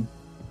become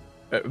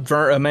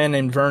a man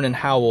named Vernon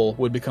Howell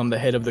would become the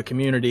head of the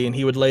community, and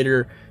he would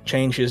later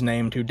change his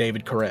name to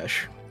David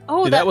Koresh.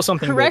 Oh, that was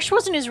something. Koresh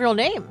wasn't his real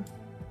name.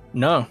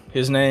 No,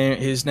 his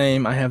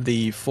name, I have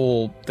the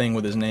full thing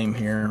with his name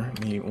here.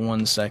 Give me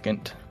 1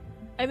 second.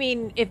 I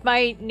mean, if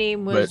my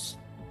name was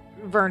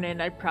Vernon,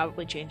 I'd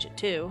probably change it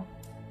too.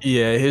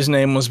 Yeah, his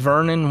name was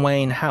Vernon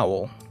Wayne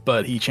Howell,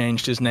 but he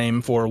changed his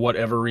name for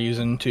whatever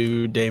reason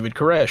to David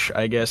Koresh,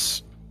 I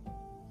guess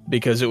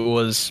because it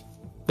was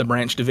the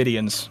Branch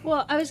Davidians.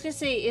 Well, I was going to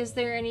say, is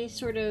there any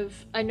sort of...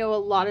 I know a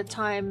lot of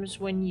times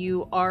when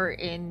you are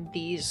in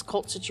these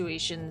cult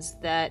situations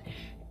that...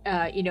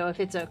 if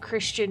it's a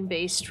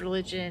Christian-based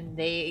religion,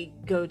 they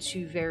go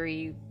to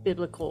very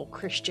biblical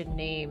Christian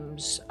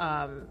names,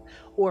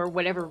 or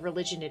whatever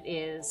religion it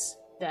is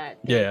that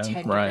they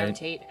tend to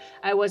rotate.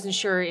 I wasn't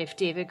sure if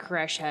David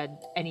Koresh had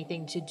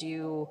anything to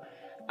do.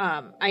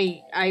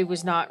 I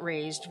was not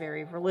raised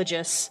very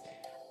religious.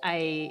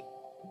 I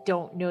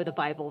don't know the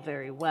Bible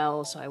very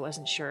well, so I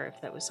wasn't sure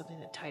if that was something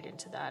that tied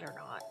into that or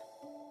not.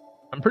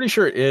 I'm pretty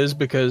sure it is,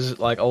 because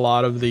like a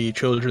lot of the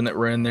children that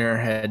were in there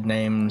had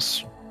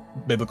names,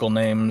 biblical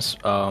names,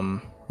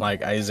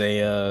 like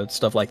Isaiah,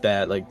 stuff like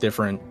that, like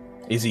different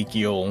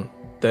Ezekiel.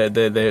 So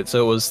it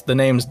was, the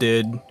names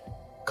did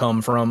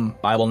come from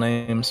Bible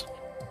names.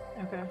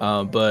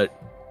 Okay. But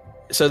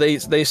so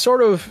they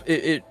sort of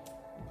it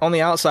on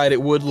the outside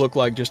it would look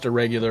like just a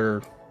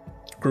regular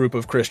group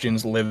of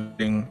Christians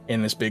living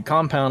in this big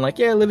compound. Like,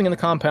 yeah, living in the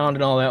compound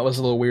and all that was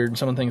a little weird,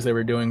 some of the things they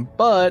were doing.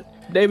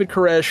 But David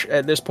Koresh,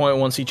 at this point,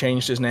 once he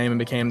changed his name and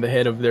became the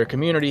head of their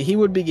community, he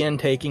would begin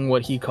taking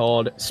what he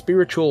called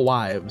spiritual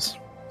wives.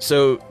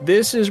 So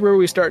this is where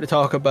we start to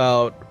talk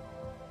about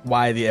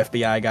why the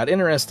FBI got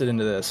interested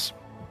into this.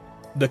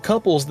 The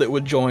couples that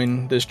would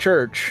join this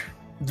church,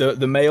 the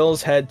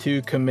males had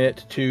to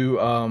commit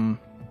to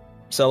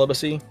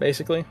celibacy,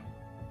 basically.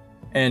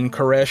 And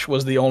Koresh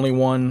was the only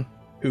one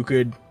who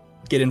could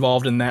get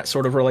involved in that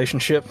sort of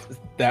relationship.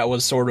 That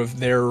was sort of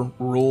their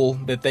rule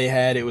that they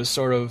had. It was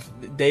sort of,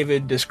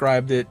 David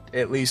described it,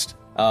 at least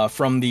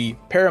from the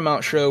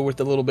Paramount show with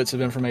the little bits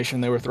of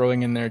information they were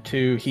throwing in there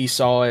too, he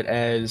saw it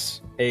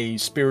as a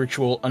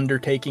spiritual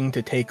undertaking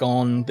to take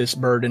on this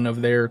burden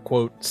of their,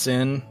 quote,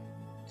 sin,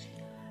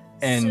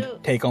 and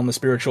take on the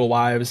spiritual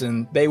wives,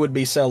 and they would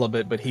be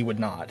celibate, but he would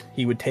not.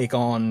 He would take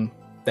on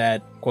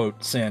that,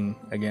 quote, sin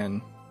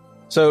again.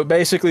 So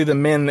basically the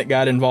men that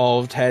got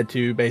involved had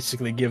to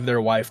basically give their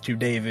wife to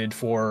David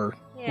for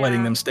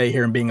letting them stay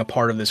here and being a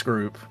part of this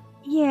group.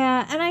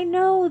 Yeah, and I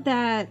know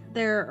that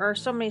there are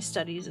so many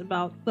studies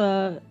about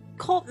the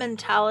cult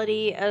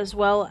mentality as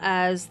well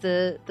as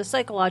the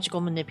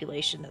psychological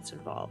manipulation that's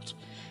involved.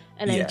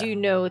 And I do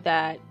know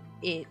that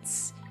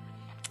it's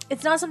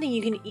not something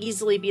you can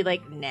easily be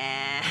like,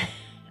 nah,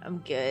 I'm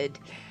good.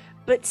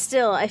 But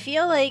still, I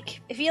feel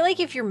like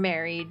if you're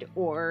married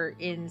or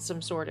in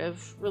some sort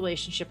of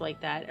relationship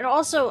like that, and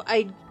also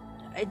I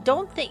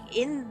don't think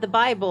in the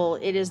Bible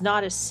it is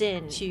not a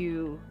sin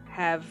to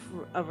have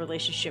a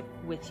relationship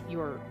with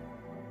your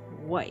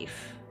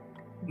wife.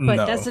 But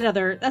No. that's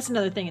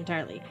another thing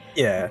entirely.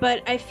 Yeah.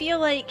 But I feel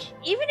like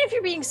even if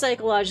you're being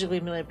psychologically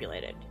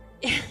manipulated,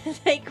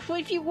 like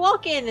if you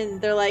walk in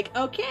and they're like,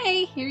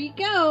 "Okay, here you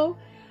go,"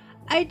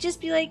 I'd just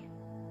be like,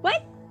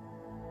 "What?"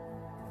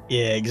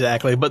 Yeah,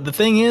 exactly. But the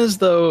thing is,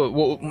 though,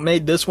 what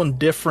made this one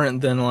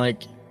different than,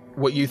 like,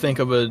 what you think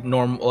of a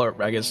normal,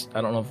 or I guess,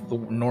 I don't know if the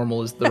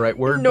normal is the right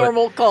word.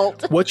 Normal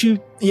cult.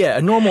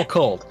 A normal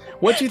cult.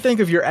 What you think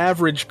of your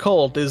average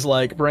cult is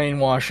like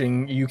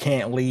brainwashing, you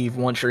can't leave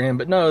once you're in.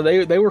 But no,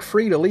 they were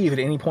free to leave at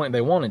any point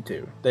they wanted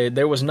to.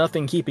 There was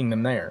nothing keeping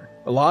them there.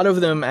 A lot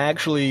of them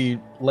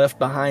actually left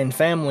behind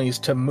families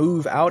to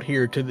move out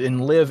here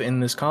and live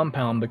in this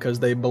compound because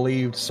they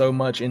believed so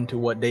much into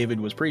what David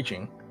was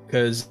preaching.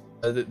 Because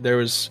there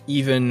was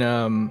even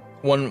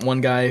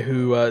one guy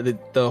who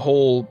the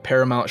whole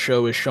Paramount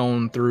show is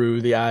shown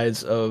through the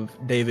eyes of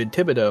David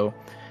Thibodeau,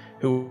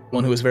 who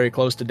was very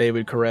close to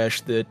David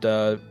Koresh,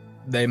 that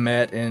they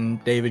met,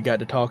 and David got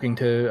to talking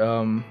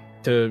to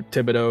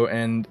Thibodeau,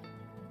 and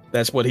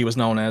that's what he was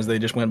known as. They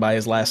just went by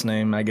his last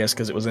name, I guess,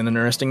 because it was an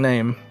interesting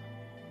name.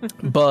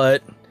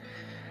 But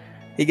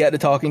he got to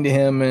talking to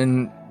him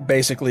and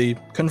basically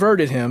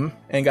converted him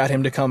and got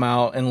him to come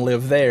out and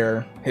live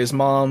there. His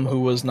mom,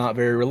 who was not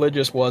very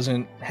religious,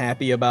 wasn't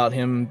happy about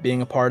him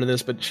being a part of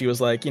this, but she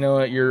was like, you know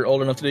what, you're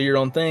old enough to do your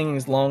own thing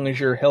as long as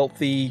you're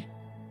healthy.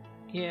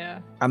 Yeah.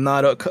 I'm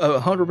not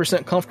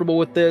 100% comfortable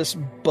with this,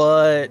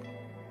 but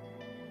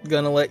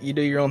gonna let you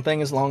do your own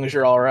thing as long as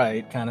you're all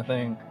right, kind of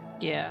thing.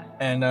 Yeah.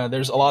 And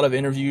there's a lot of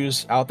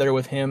interviews out there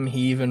with him.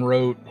 He even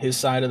wrote his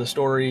side of the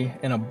story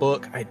in a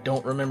book. I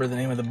don't remember the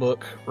name of the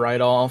book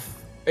right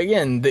off.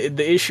 Again,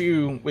 the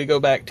issue, we go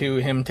back to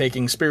him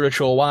taking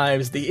spiritual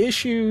wives. The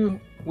issue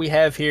we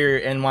have here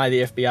and why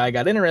the FBI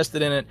got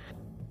interested in it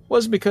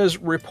was because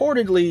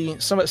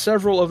reportedly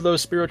several of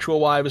those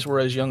spiritual wives were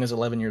as young as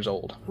 11 years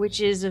old.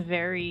 Which is a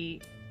very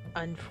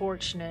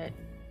unfortunate,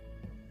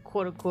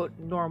 quote-unquote,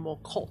 normal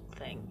cult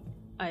thing.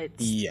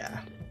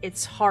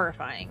 It's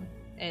horrifying.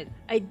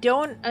 I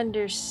don't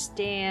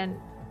understand.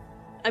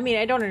 I mean,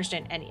 I don't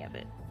understand any of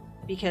it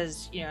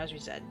because, you know, as we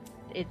said,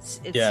 it's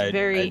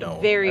very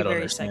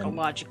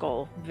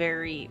psychological,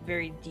 very,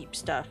 very deep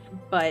stuff.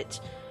 But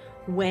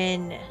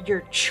when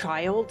your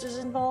child is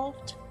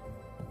involved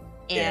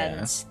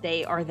and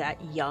they are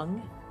that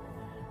young,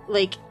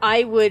 like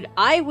I would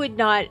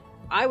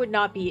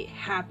not be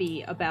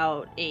happy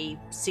about a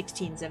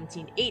 16,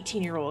 17,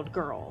 18-year-old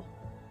girl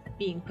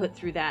being put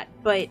through that.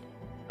 But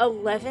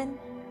 11,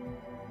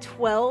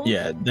 12?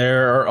 Yeah,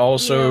 there are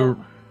also,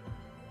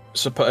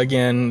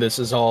 again, this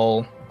is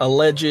all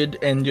alleged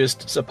and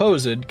just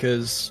supposed,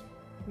 because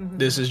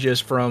this is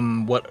just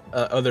from what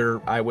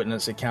other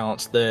eyewitness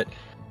accounts, that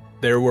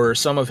there were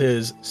some of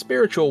his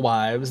spiritual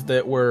wives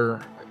that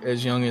were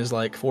as young as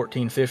like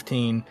 14,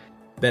 15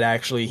 that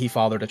actually he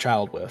fathered a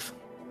child with.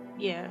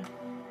 Yeah.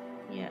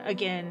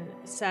 Again,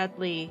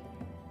 sadly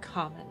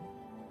common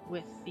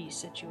with these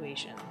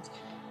situations.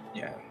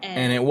 Yeah.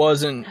 And it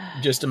wasn't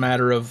just a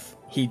matter of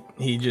he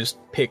just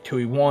picked who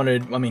he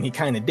wanted. I mean, he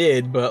kind of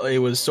did, but it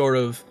was sort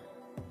of,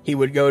 he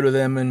would go to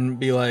them and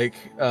be like,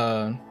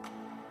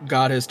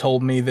 God has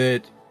told me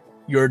that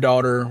your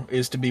daughter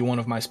is to be one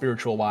of my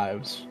spiritual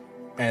wives.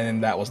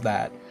 And that was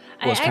kind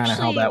of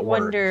how that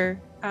worked. I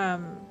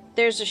wonder,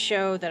 there's a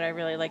show that I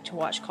really like to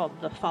watch called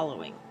The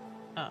Following.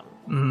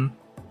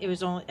 It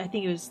was I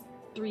think it was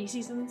 3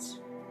 seasons,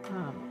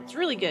 It's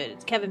really good.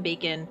 It's Kevin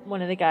Bacon,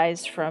 one of the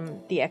guys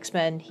from the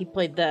X-Men. He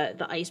played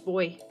the Ice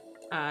Boy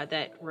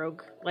that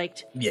Rogue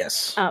liked.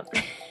 Yes.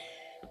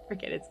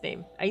 Forget its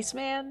name.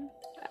 Iceman?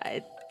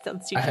 It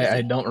sounds too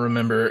I don't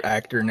remember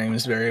actor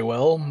names very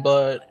well,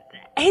 but...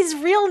 His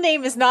real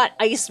name is not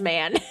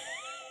Iceman.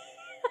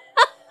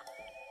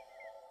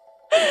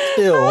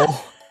 Still,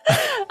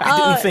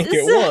 I didn't think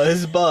it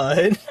was,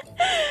 but...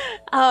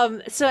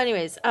 So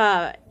anyways,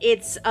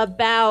 it's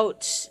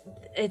about...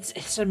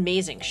 It's an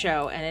amazing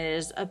show, and it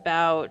is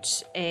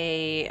about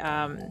a...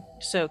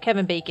 so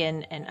Kevin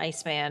Bacon and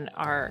Iceman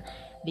are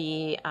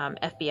the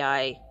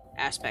FBI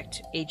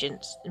aspect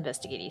agents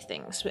investigating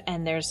things.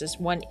 And there's this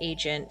one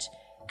agent,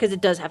 because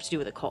it does have to do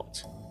with a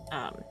cult.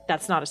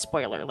 That's not a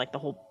spoiler, like the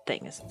whole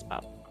thing is it's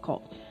about a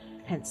cult,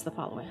 hence the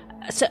following.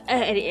 So,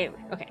 anyway,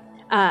 okay.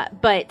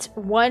 But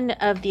one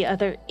of the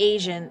other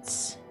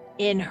agents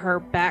in her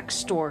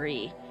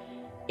backstory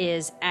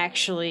is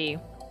actually...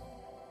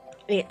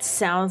 It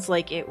sounds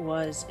like it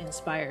was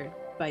inspired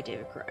by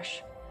David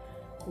Koresh,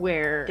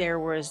 where there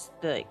was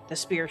the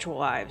spiritual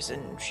lives,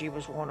 and she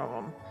was one of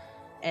them,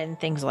 and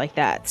things like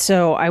that.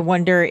 So I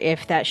wonder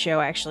if that show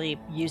actually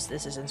used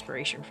this as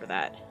inspiration for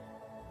that.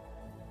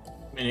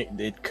 I mean,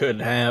 it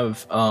could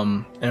have.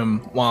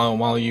 And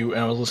while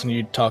I was listening to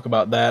you talk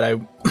about that, I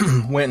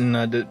went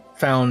and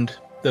found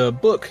the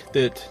book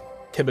that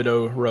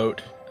Thibodeau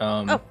wrote.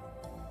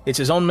 It's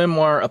his own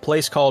memoir, A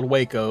Place Called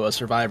Waco, A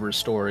Survivor's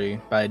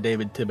Story, by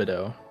David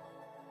Thibodeau.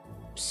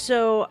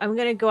 So I'm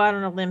going to go out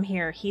on a limb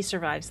here. He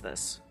survives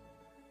this.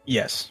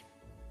 Yes.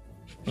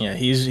 Yeah,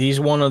 he's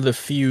one of the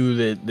few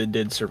that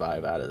did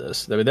survive out of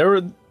this.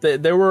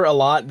 There were a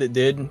lot that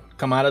did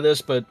come out of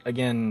this, but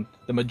again,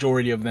 the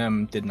majority of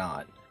them did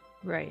not.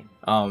 Right.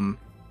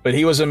 But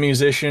he was a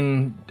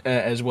musician,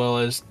 as well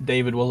as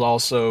David was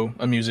also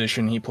a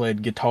musician. He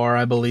played guitar,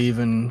 I believe,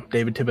 and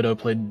David Thibodeau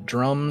played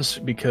drums,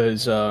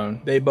 because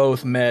they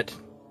both met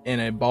in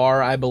a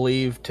bar, I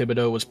believe.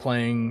 Thibodeau was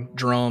playing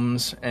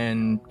drums,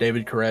 and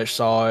David Koresh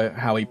saw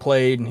how he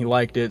played, and he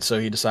liked it, so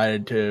he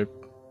decided to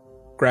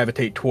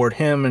gravitate toward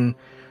him and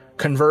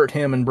convert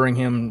him and bring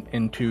him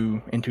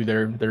into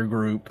their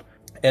group.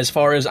 As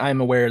far as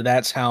I'm aware,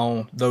 that's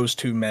how those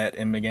two met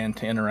and began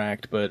to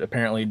interact, but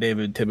apparently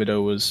David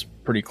Thibodeau was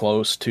pretty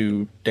close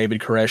to David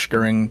Koresh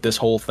during this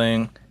whole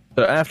thing.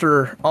 So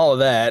after all of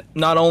that,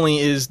 not only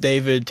is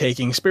David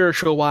taking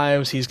spiritual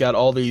wives, he's got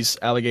all these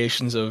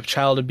allegations of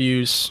child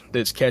abuse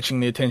that's catching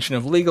the attention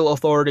of legal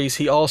authorities.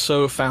 He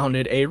also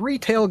founded a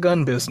retail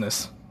gun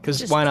business,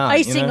 because why not?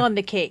 Icing on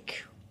the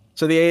cake.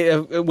 So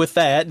with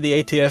that,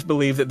 the ATF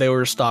believed that they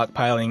were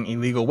stockpiling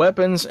illegal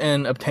weapons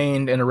and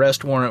obtained an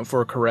arrest warrant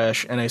for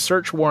Koresh and a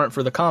search warrant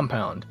for the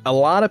compound. A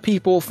lot of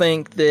people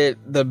think that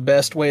the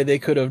best way they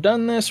could have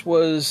done this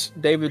was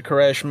David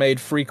Koresh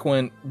made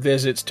frequent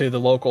visits to the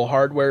local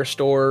hardware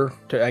store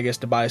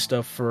to buy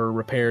stuff for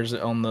repairs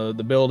on the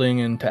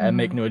building and to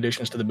make new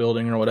additions to the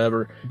building or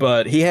whatever.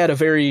 But he had a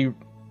very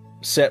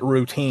set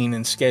routine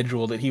and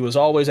schedule that he was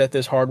always at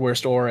this hardware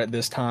store at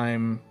this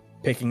time,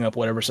 picking up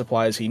whatever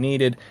supplies he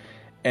needed.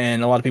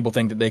 And a lot of people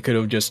think that they could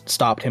have just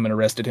stopped him and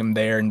arrested him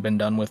there and been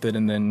done with it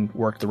and then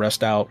worked the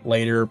rest out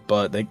later.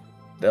 But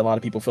a lot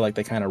of people feel like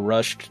they kind of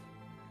rushed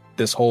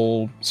this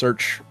whole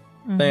search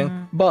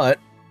thing. But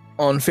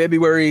on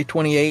February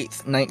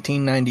 28th,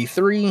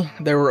 1993,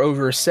 there were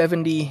over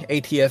 70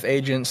 ATF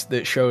agents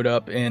that showed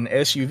up in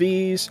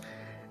SUVs,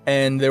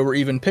 and there were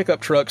even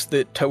pickup trucks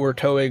that were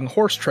towing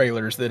horse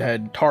trailers that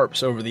had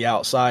tarps over the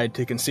outside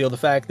to conceal the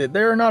fact that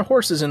there are not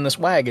horses in this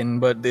wagon,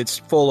 but it's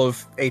full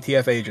of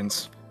ATF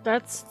agents.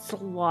 That's a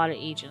lot of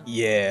agents.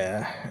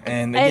 Yeah,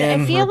 and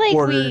again, I feel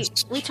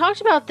reporters... like we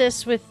talked about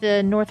this with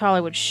the North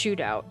Hollywood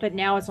shootout, but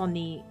now it's on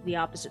the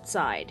opposite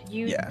side.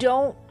 You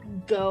don't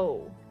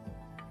go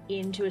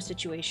into a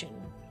situation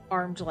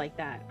armed like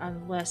that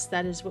unless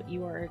that is what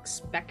you are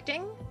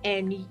expecting.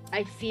 And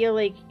I feel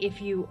like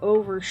if you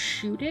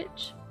overshoot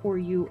it or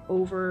you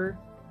overarm,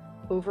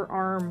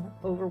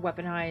 over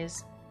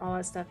weaponize, all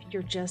that stuff,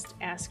 you're just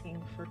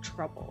asking for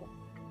trouble.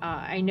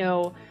 I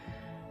know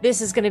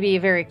this is going to be a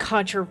very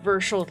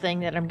controversial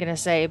thing that I'm going to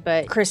say,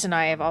 but Chris and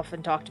I have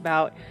often talked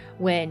about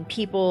when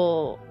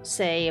people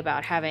say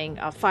about having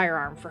a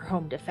firearm for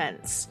home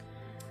defense.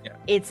 Yeah.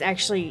 It's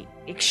actually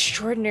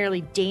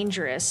extraordinarily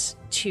dangerous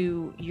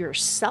to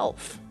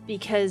yourself,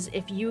 because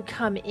if you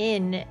come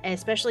in,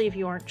 especially if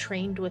you aren't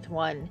trained with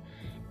one,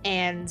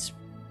 and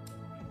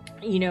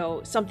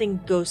something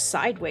goes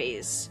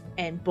sideways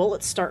and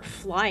bullets start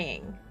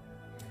flying.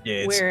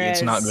 Yeah,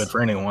 it's not good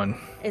for anyone.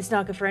 It's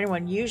not good for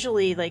anyone.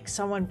 Usually, like,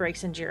 someone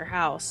breaks into your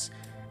house,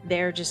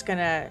 they're just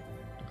gonna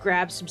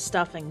grab some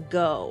stuff and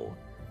go,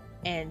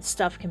 and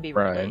stuff can be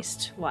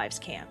replaced. Lives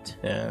can't.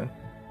 Yeah.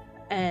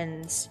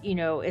 And,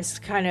 it's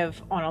kind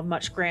of on a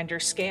much grander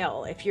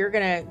scale. If you're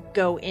gonna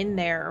go in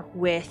there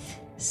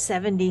with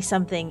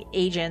 70-something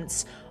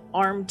agents,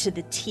 armed to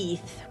the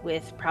teeth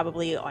with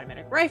probably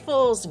automatic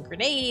rifles and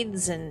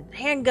grenades and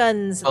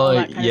handguns and all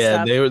that kind of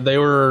stuff. They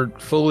were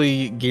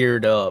fully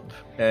geared up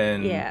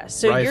and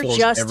so rifles,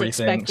 you're just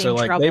everything. expecting So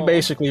like trouble. they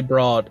basically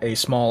brought a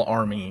small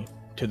army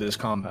to this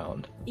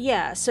compound.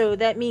 Yeah, so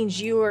that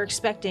means you are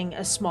expecting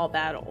a small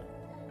battle.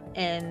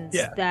 And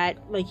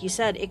that, like you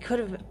said, it could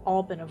have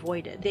all been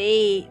avoided.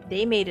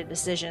 They made a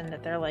decision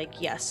that they're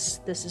like, yes,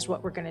 this is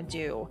what we're going to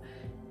do.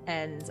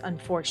 And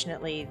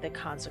unfortunately, the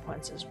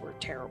consequences were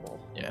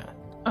terrible. Yeah.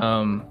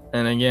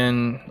 And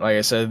again, like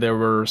I said, there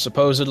were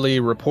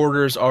supposedly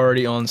reporters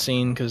already on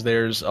scene because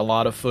there's a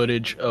lot of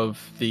footage of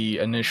the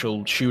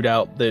initial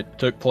shootout that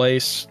took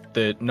place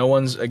that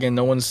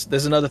this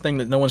is another thing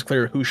that no one's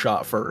clear who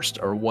shot first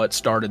or what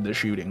started the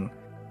shooting.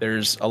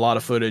 There's a lot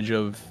of footage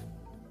of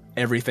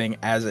everything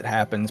as it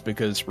happens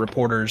because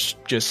reporters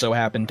just so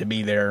happen to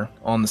be there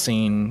on the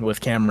scene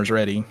with cameras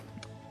ready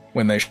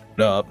when they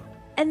showed up.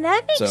 And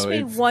that makes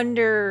me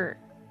wonder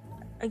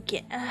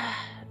again.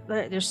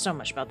 There's so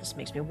much about this that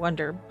makes me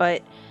wonder,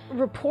 but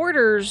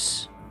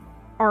reporters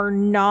are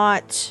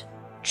not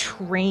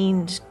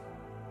trained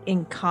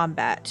in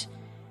combat,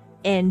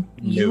 and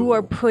you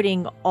are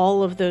putting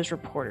all of those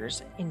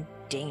reporters in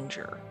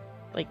danger.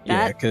 Like that.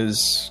 Yeah,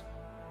 because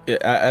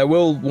I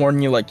will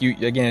warn you, like you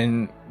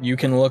can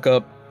look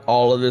up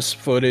all of this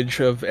footage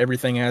of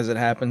everything as it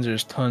happens.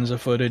 There's tons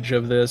of footage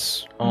of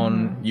this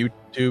on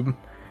YouTube.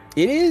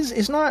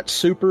 It's not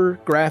super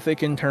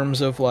graphic in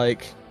terms of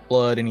like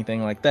blood,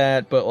 anything like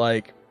that, but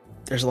like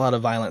there's a lot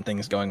of violent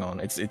things going on.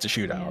 It's a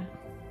shootout.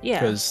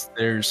 Yeah. Because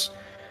there's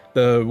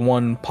the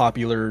one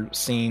popular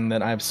scene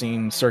that I've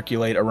seen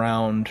circulate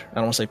around. I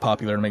don't want to say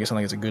popular to make it sound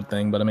like it's a good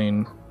thing, but I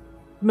mean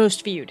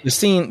most viewed. The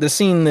scene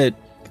that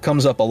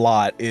comes up a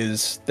lot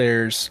is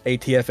there's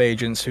ATF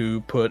agents who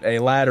put a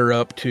ladder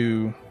up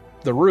to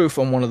the roof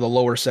on one of the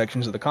lower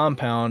sections of the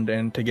compound,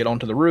 and to get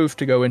onto the roof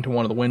to go into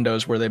one of the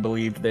windows where they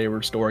believed they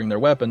were storing their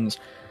weapons.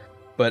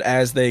 But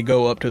as they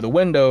go up to the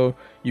window,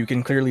 you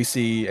can clearly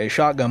see a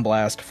shotgun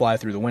blast fly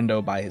through the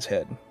window by his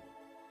head.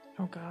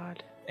 Oh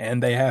God.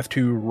 And they have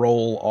to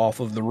roll off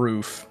of the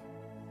roof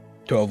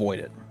to avoid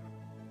it.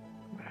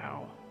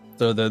 Wow.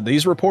 So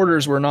these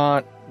reporters were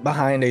not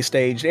behind a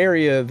staged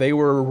area, they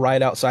were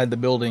right outside the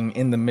building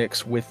in the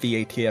mix with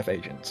the ATF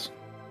agents.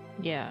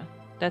 Yeah,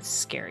 that's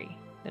scary.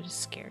 That is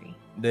scary.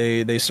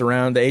 The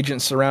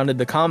agents surrounded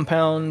the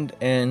compound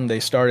and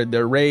they started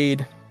their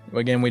raid.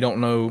 Again, we don't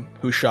know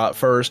who shot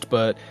first,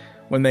 but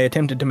when they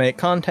attempted to make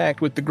contact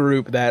with the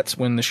group, that's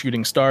when the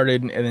shooting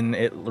started, and then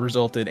it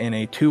resulted in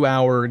a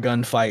 2-hour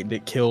gunfight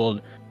that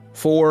killed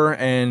 4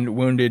 and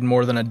wounded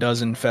more than a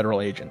dozen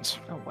federal agents.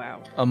 Oh,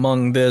 wow.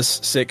 Among this,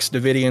 6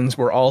 Davidians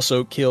were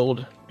also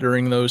killed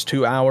during those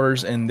 2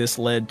 hours, and this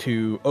led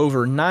to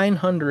over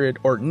 900,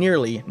 or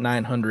nearly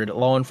 900,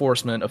 law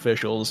enforcement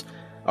officials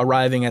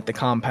arriving at the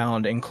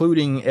compound,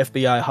 including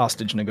FBI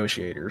hostage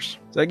negotiators.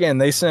 So again,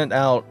 they sent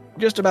out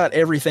just about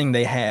everything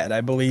they had.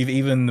 I believe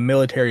even the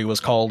military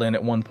was called in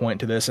at one point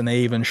to this, and they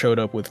even showed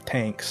up with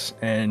tanks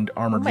and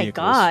armored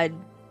vehicles. Oh my God.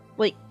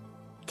 Like,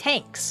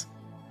 tanks.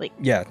 Like,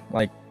 yeah,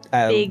 like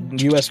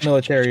big U.S.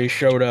 military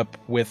showed up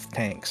with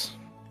tanks.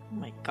 Oh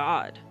my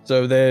God.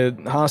 So the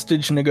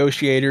hostage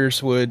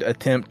negotiators would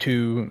attempt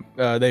to,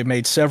 they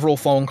made several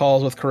phone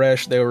calls with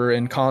Koresh. They were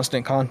in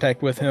constant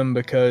contact with him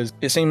because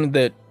it seemed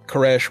that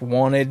Koresh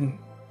wanted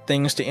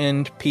things to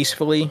end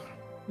peacefully.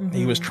 Mm-hmm.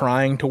 He was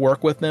trying to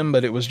work with them,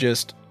 but it was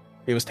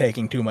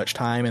taking too much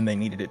time and they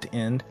needed it to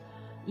end.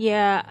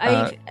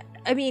 Yeah,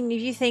 I mean, if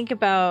you think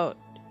about,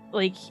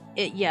 like,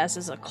 it, yes,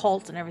 as a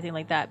cult and everything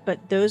like that,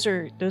 but those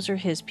are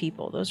his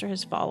people. Those are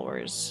his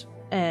followers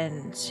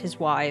and his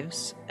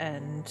wives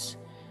and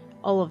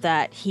all of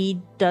that.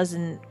 He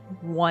doesn't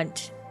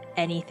want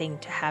anything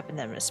to happen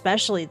to them,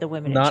 especially the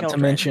women and children.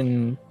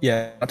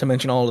 Not to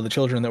mention all of the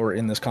children that were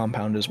in this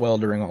compound as well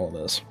during all of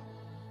this.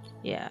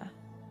 Yeah.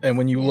 And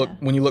when you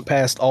look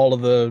past all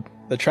of the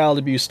child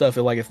abuse stuff,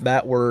 like if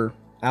that were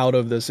out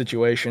of the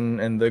situation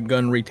and the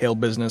gun retail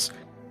business,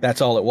 that's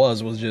all it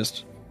was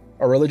just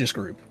a religious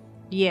group.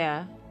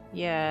 Yeah.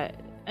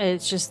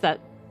 It's just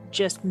that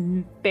just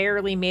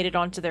barely made it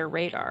onto their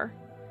radar.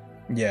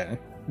 Yeah.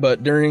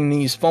 But during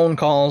these phone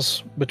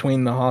calls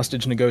between the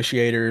hostage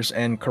negotiators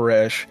and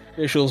Koresh,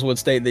 officials would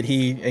state that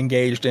he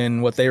engaged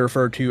in what they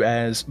referred to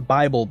as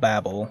Bible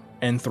babble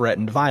and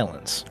threatened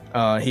violence.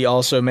 He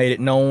also made it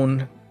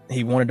known,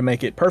 he wanted to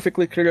make it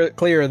perfectly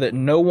clear that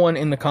no one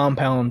in the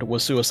compound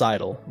was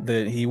suicidal,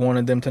 that he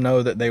wanted them to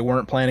know that they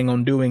weren't planning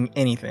on doing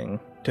anything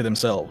to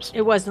themselves.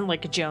 It wasn't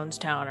like a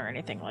Jonestown or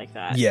anything like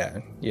that. Yeah,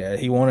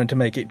 he wanted to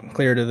make it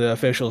clear to the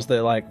officials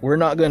that, like, we're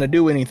not going to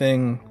do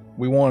anything.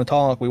 We want to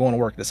talk. We want to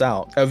work this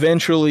out.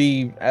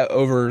 Eventually,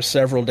 over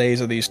several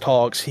days of these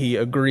talks, he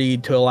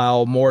agreed to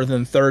allow more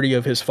than 30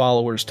 of his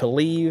followers to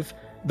leave,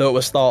 though it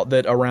was thought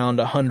that around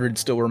 100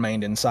 still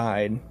remained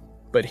inside.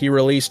 But he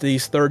released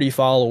these 30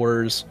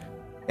 followers,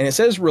 and it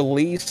says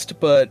released,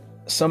 but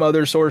some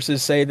other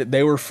sources say that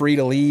they were free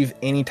to leave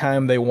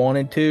anytime they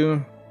wanted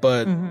to,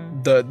 but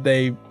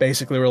they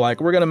basically were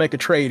like, we're going to make a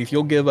trade. If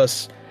you'll give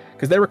us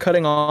because they were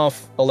cutting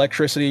off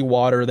electricity,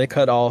 water. They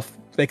cut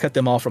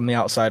them off from the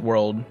outside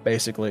world,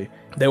 basically.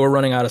 They were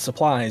running out of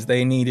supplies.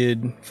 They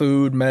needed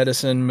food,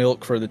 medicine,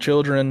 milk for the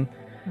children.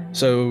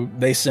 So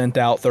they sent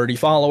out 30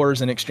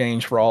 followers in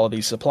exchange for all of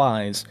these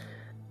supplies.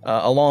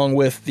 Along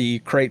with the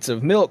crates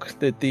of milk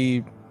that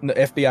the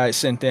FBI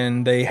sent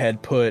in, they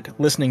had put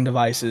listening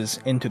devices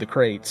into the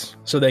crates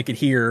so they could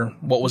hear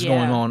what was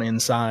going on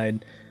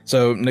inside.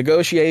 So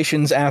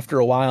negotiations after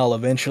a while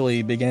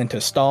eventually began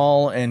to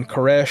stall, and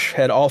Koresh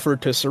had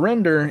offered to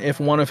surrender if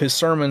one of his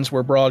sermons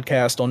were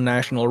broadcast on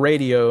national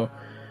radio,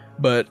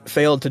 but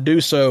failed to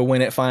do so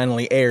when it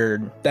finally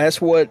aired.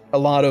 That's what a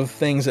lot of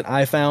things that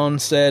I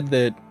found said,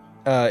 that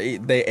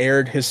they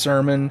aired his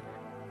sermon,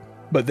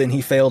 but then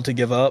he failed to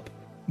give up.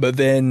 But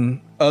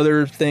then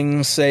other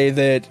things say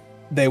that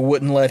they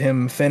wouldn't let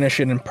him finish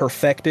it and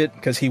perfect it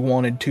because he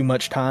wanted too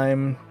much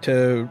time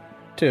to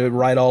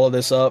write all of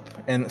this up,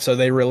 and so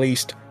they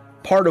released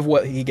part of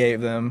what he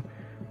gave them,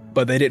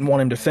 but they didn't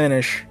want him to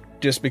finish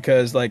just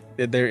because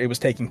it was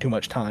taking too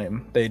much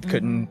time. They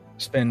couldn't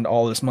spend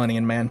all this money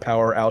and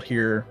manpower out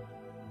here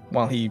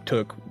while he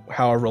took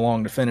however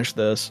long to finish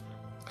this.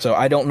 So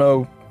I don't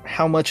know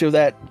how much of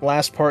that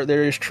last part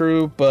there is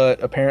true,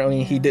 but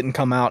apparently he didn't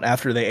come out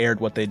after they aired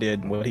what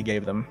he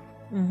gave them.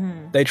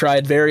 They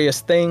tried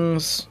various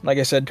things, like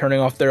I said, turning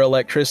off their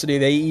electricity.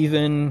 They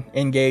even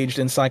engaged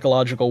in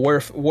psychological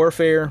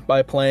warfare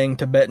by playing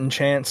Tibetan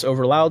chants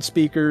over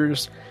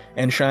loudspeakers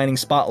and shining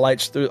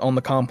spotlights on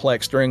the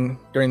complex during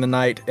the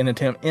night in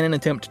an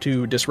attempt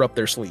to disrupt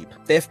their sleep.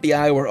 The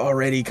FBI were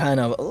already kind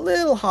of a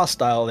little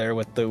hostile there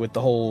with the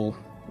whole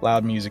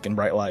loud music and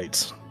bright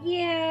lights.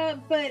 Yeah,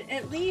 but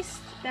at least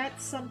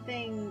that's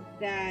something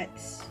that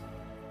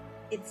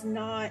it's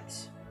not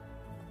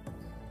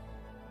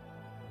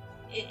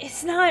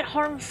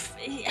harmful.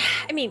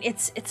 I mean,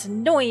 it's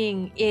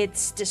annoying,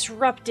 it's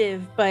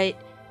disruptive, but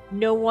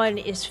no one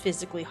is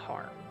physically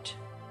harmed.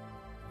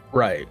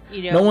 Right.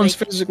 No one's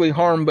physically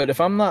harmed, but if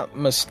I'm not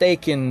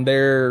mistaken,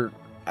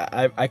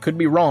 I could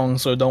be wrong,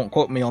 so don't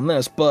quote me on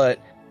this, but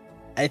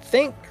I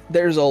think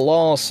there's a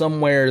law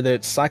somewhere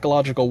that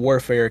psychological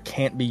warfare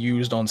can't be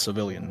used on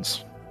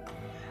civilians.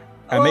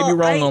 I may be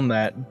wrong on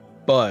that,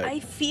 but I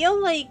feel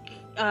like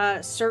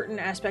certain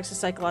aspects of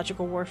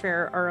psychological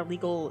warfare are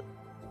illegal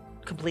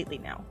completely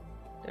now.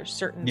 There's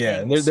certain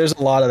things. There's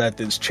a lot of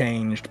that's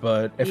changed,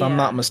 but if I'm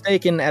not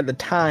mistaken, at the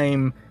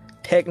time,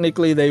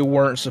 technically they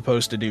weren't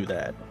supposed to do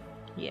that.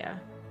 Yeah.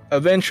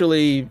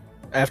 Eventually,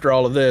 after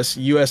all of this,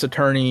 U.S.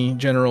 Attorney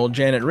General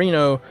Janet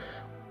Reno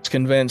was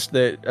convinced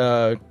that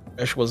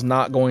Koresh was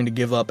not going to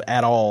give up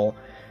at all,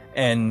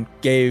 and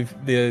gave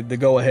the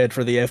go-ahead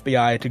for the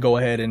FBI to go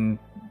ahead and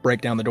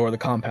break down the door of the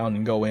compound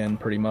and go in,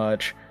 pretty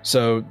much.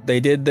 So they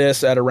did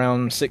this at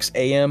around 6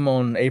 a.m.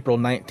 on April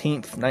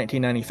 19th,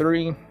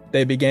 1993.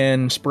 They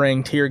began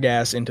spraying tear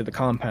gas into the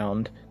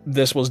compound.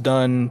 This was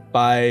done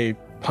by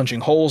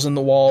punching holes in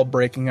the wall,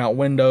 breaking out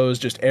windows,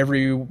 just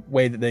every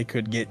way that they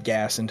could get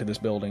gas into this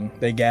building.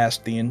 They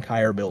gassed the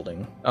entire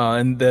building.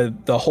 And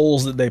the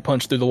holes that they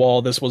punched through the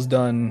wall, this was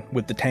done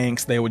with the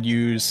tanks. They would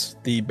use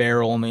the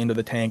barrel on the end of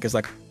the tank as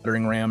like a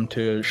battering ram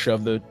to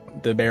shove the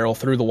barrel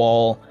through the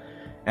wall.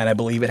 And I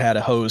believe it had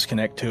a hose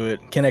connected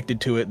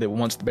to it that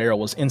once the barrel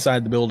was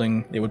inside the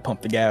building, it would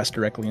pump the gas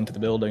directly into the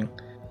building.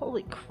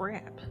 Holy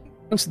crap.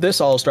 Once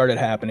this all started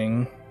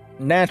happening,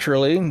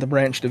 naturally, the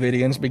Branch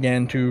Davidians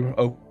began to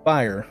open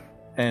fire.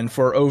 And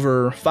for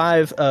over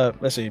 5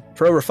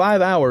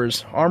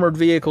 hours, armored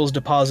vehicles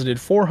deposited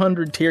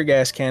 400 tear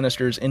gas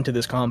canisters into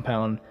this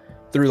compound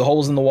through the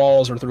holes in the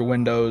walls or through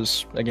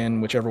windows,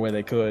 again, whichever way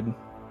they could.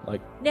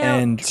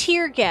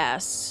 Tear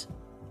gas.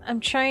 I'm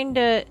trying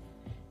to...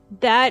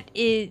 That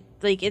is,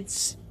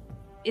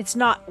 it's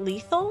not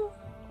lethal?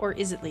 Or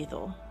is it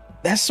lethal?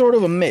 That's sort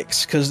of a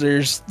mix, because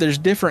there's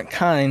different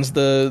kinds.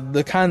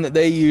 The kind that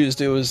they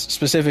used, it was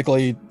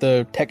specifically,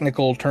 the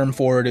technical term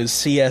for it is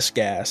CS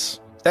gas.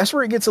 That's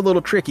where it gets a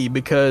little tricky,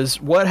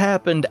 because what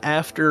happened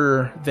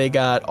after they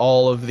got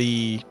all of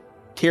the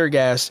tear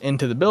gas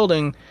into the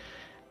building,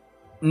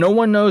 no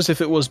one knows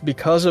if it was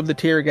because of the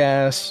tear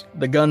gas,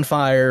 the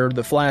gunfire,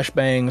 the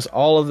flashbangs,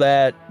 all of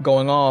that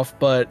going off,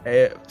 but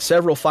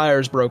several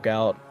fires broke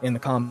out in the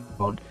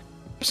compound.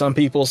 Some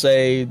people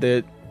say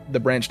that the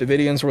Branch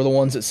Davidians were the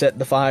ones that set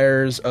the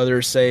fires.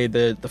 Others say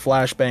that the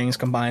flashbangs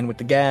combined with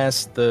the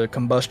gas, the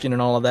combustion and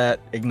all of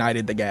that,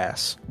 ignited the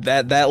gas.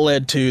 That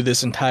led to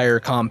this entire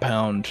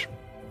compound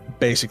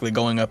basically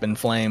going up in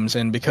flames,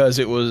 and because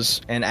it was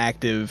an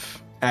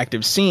active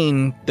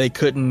scene, they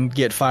couldn't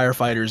get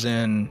firefighters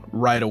in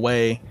right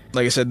away.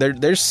 Like I said,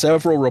 there's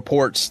several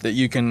reports that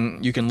you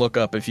can look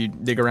up if you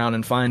dig around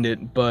and find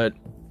it, but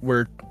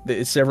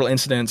it's several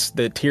incidents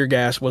that tear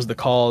gas was the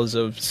cause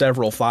of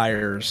several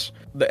fires,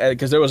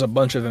 because there was a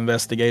bunch of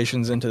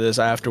investigations into this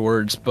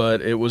afterwards, but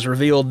it was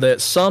revealed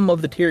that some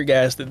of the tear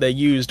gas that they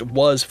used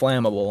was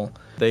flammable.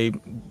 They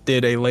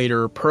did a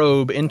later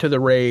probe into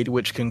the raid,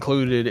 which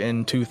concluded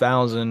in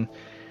 2000.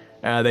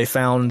 They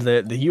found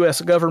that the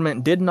U.S.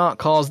 government did not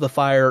cause the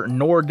fire,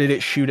 nor did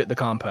it shoot at the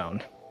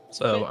compound.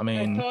 So, But I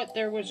mean, thought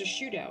there was a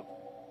shootout.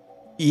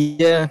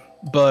 yeah,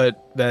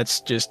 but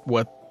that's just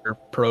what their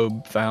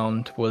probe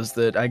found, was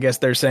that I guess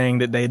they're saying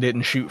that they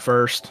didn't shoot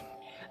first.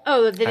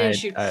 Oh, that they didn't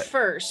shoot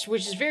first,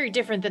 which is very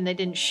different than they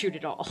didn't shoot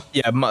at all.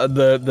 Yeah,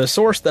 the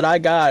source that I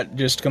got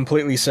just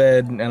completely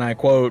said, and I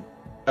quote,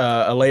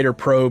 a later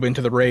probe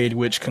into the raid,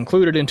 which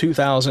concluded in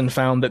 2000,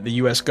 found that the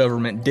U.S.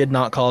 government did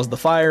not cause the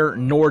fire,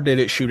 nor did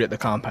it shoot at the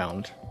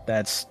compound.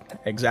 That's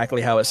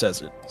exactly how it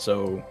says it.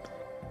 So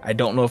I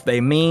don't know if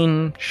they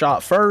mean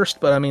shot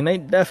first, but I mean, they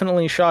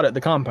definitely shot at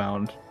the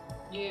compound.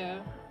 Yeah.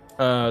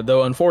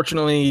 Though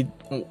unfortunately,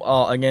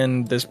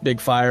 again, this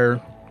big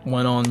fire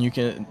went on.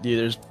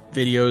 There's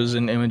videos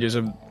and images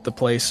of the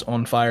place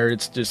on fire.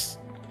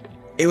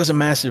 It was a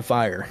massive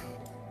fire.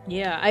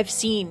 Yeah, I've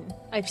seen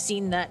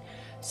that.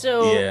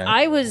 So Yeah.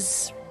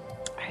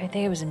 I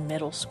think I was in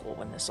middle school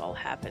when this all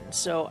happened.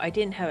 So I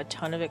didn't have a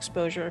ton of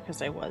exposure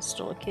because I was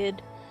still a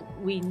kid.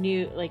 I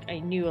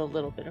knew a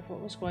little bit of what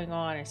was going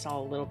on. I saw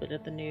a little bit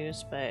of the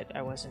news, but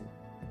I wasn't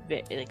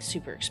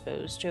super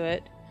exposed to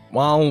it.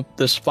 While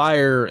this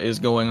fire is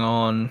going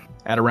on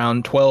at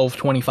around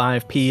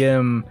 12:25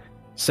 p.m.,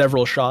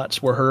 several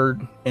shots were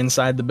heard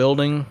inside the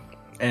building,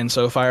 and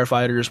so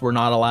firefighters were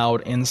not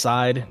allowed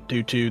inside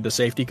due to the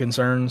safety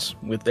concerns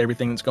with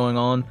everything that's going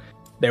on.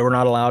 They were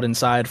not allowed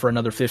inside for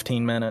another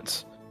 15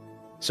 minutes.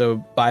 So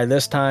by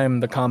this time,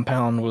 the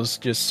compound was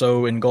just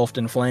so engulfed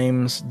in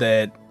flames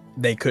that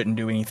they couldn't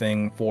do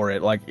anything for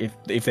it. Like,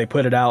 if they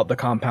put it out, the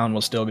compound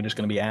was still just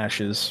going to be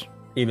ashes.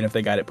 Even if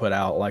they got it put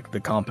out, like, the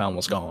compound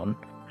was gone.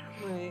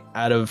 Right.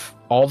 Out of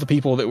all the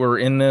people that were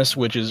in this,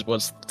 which is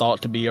what's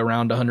thought to be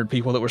around 100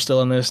 people that were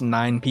still in this,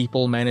 9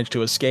 people managed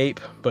to escape,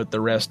 but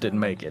the rest didn't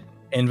make it.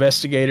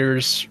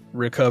 Investigators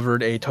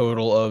recovered a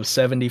total of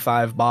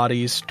 75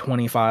 bodies,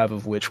 25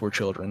 of which were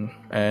children,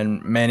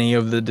 and many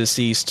of the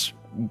deceased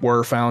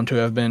were found to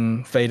have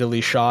been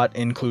fatally shot,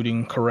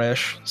 including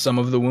Koresh. Some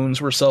of the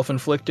wounds were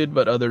self-inflicted,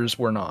 but others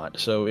were not.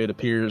 So it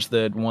appears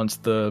that once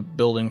the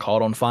building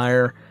caught on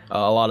fire,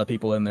 a lot of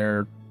people in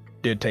there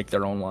did take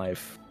their own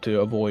life to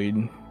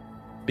avoid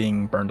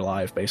being burned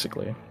alive,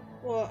 basically.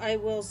 Well, I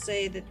will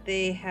say that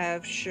they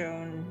have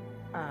shown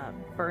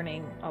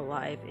burning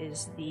alive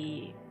is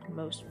the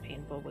most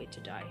painful way to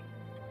die.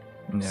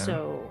 Yeah.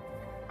 So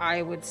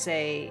I would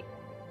say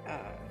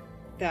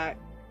that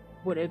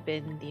would have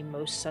been the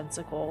most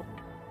sensible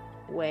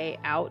way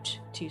out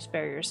to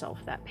spare yourself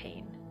that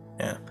pain.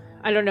 Yeah.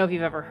 I don't know if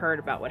you've ever heard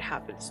about what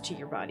happens to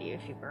your body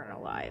if you burn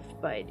alive,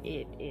 but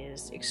it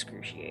is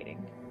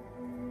excruciating.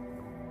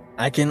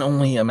 I can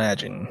only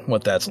imagine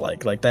what that's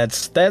like. Like,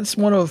 that's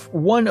one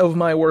of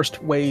my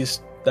worst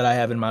ways that I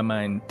have in my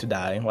mind to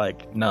die.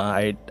 Like,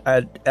 I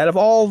out of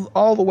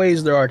all the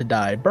ways there are to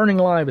die,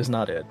 burning alive is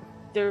not it.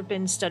 There have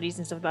been studies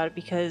and stuff about it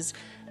because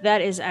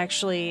that is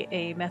actually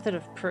a method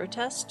of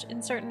protest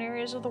in certain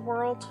areas of the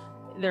world.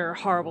 There are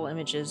horrible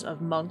images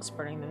of monks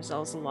burning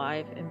themselves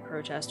alive in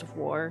protest of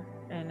war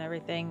and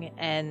everything,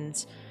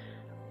 and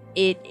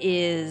it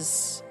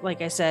is,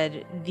 like I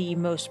said, the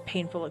most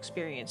painful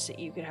experience that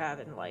you could have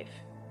in life.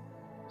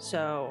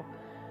 So,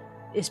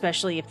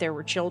 especially if there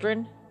were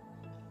children,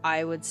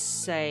 I would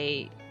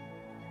say,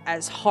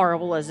 as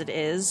horrible as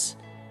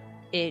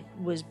it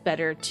was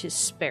better to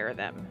spare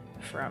them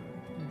from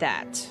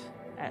that,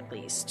 at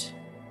least.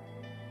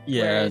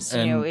 Yeah, Whereas,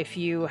 if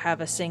you have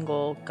a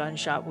single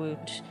gunshot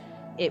wound,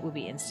 it would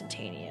be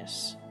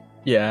instantaneous.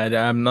 Yeah,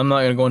 I'm not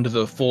going to go into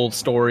the full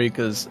story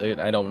because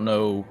I don't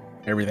know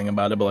everything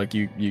about it, but like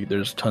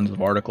there's tons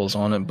of articles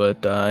on it.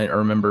 But I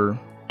remember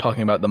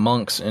talking about the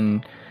monks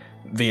in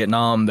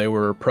Vietnam. They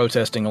were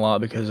protesting a lot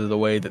because of the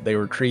way that they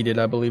were treated.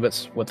 I believe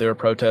that's what they were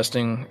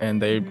protesting,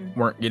 and they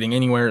weren't getting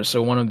anywhere.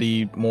 So one of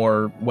the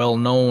more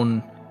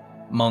well-known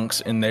monks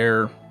in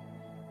there,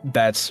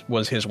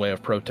 was his way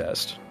of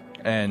protest.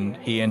 And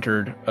he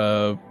entered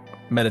a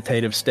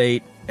meditative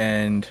state,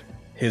 and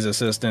his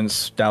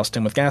assistants doused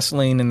him with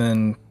gasoline, and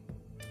then,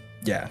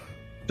 yeah.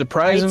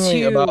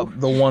 Surprisingly about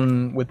the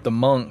one with the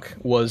monk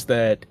was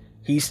that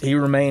he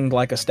remained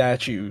like a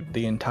statue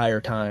the entire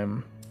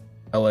time,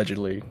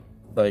 allegedly.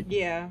 Like,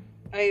 yeah,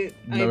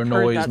 no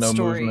noise, no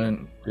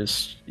movement,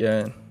 just,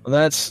 yeah.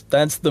 That's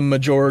the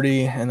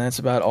majority, and that's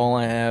about all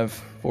I have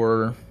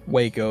for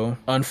Waco.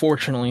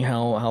 Unfortunately,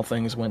 how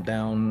things went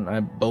down,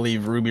 I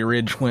believe Ruby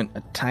Ridge went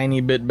a tiny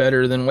bit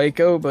better than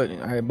Waco, but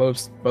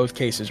both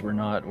cases were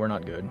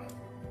not good.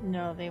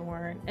 No, they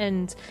weren't.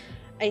 And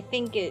I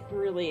think it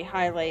really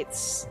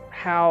highlights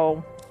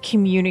how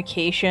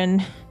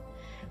communication,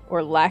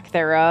 or lack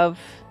thereof,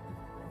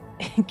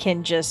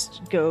 can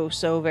just go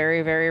so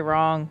very, very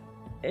wrong.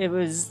 It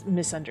was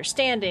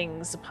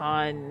misunderstandings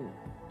upon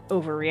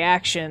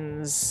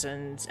overreactions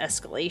and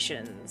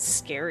escalations.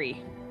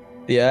 Scary.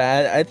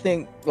 Yeah, I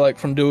think, like,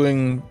 from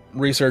doing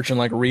research and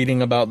like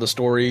reading about the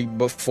story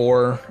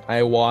before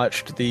I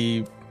watched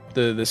the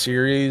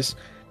series,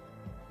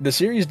 the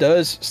series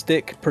does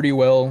stick pretty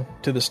well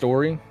to the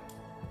story,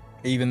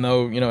 even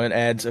though, it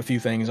adds a few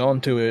things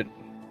onto it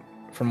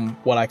from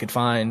what I could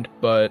find,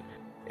 but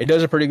it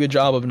does a pretty good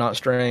job of not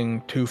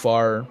straying too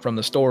far from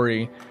the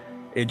story.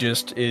 it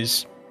just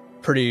is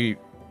pretty,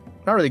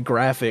 not really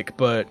graphic,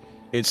 but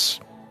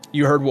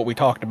you heard what we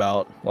talked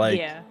about. Like,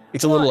 Yeah.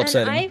 it's a little and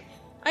upsetting.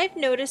 I've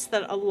noticed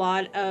that a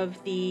lot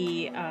of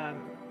the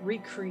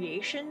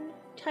recreation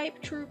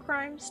type true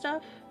crime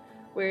stuff,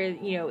 where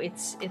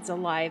it's a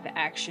live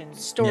action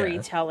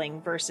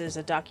storytelling versus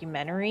a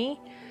documentary,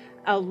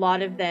 a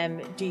lot of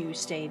them do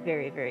stay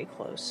very, very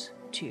close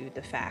to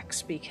the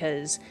facts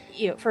because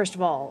first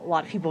of all, a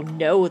lot of people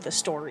know the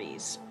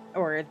stories,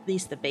 or at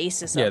least the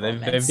basis of them.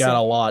 They've got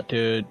a lot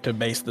to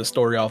base the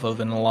story off of,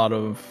 and a lot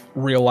of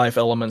real life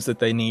elements that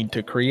they need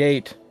to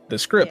create the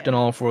script and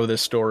all for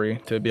this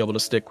story to be able to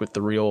stick with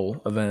the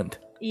real event.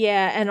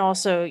 Yeah, and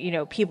also,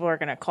 people are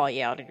going to call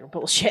you out on your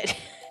bullshit.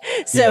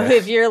 So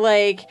if you're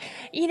like,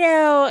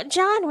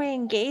 John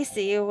Wayne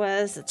Gacy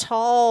was a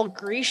tall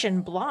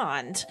Grecian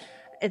blonde,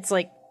 it's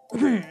like,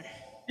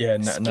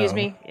 excuse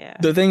me. Yeah.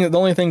 The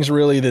only things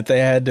really that they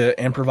had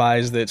to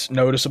improvise that's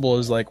noticeable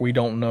is like we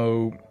don't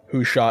know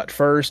who shot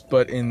first,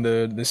 but in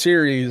the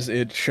series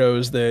it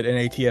shows that an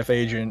ATF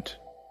agent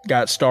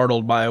got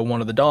startled by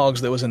one of the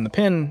dogs that was in the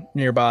pen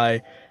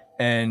nearby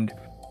and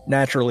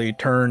naturally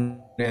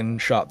turned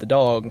and shot the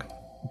dog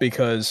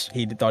because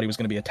he thought he was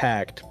going to be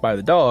attacked by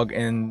the dog,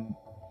 and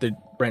the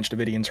Branch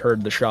Davidians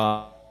heard the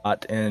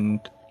shot and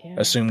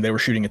assumed they were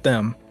shooting at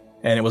them,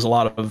 and it was a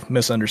lot of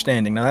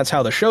misunderstanding. Now that's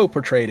how the show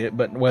portrayed it,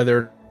 but whether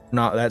or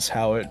not that's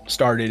how it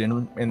started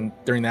in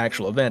during the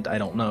actual event, I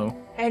don't know.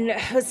 And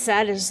what's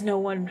sad is no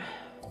one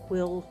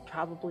will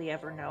probably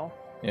ever know.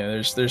 Yeah,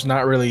 there's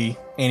not really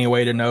any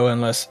way to know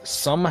unless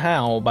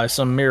somehow, by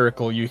some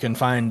miracle, you can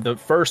find the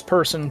first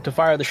person to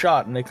fire the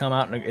shot and they come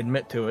out and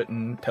admit to it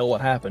and tell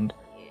what happened.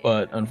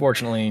 But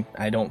unfortunately,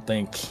 I don't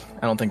think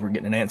we're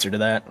getting an answer to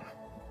that.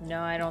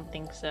 No, I don't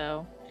think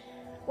so.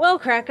 Well,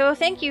 Krakow,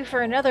 thank you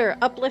for another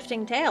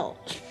uplifting tale.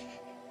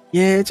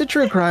 Yeah, it's a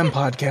true crime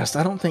podcast.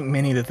 I don't think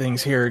many of the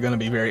things here are going to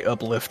be very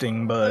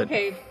uplifting, but...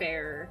 Okay,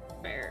 fair.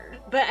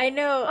 But I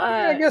know,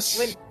 I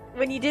guess...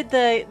 when you did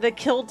the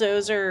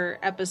Killdozer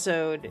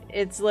episode,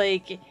 it's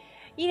like,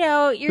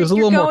 you're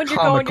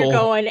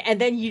going, and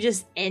then you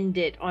just end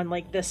it on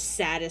like the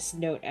saddest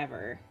note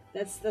ever.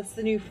 That's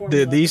the new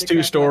formula. These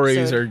two stories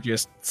episode. are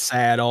just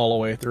sad all the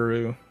way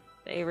through.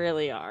 They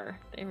really are.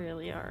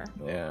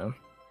 Yeah. All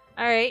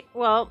right.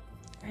 Well,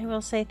 I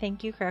will say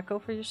thank you, Krakow,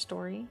 for your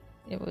story.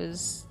 It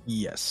was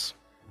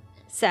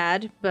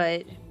sad,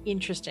 but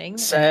interesting.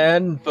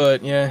 Sad,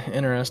 but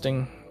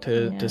interesting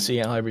to see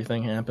how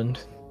everything happened.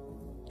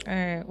 All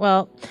right.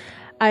 Well,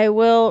 I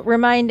will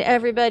remind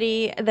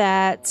everybody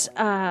that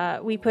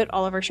we put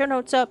all of our show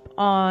notes up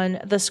on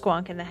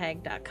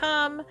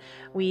thesquonkandthehag.com.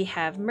 We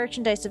have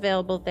merchandise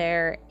available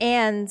there,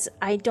 and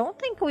I don't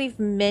think we've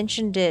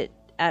mentioned it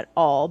at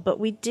all, but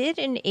we did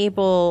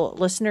enable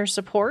listener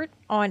support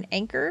on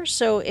Anchor.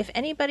 So if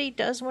anybody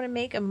does want to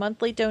make a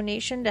monthly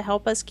donation to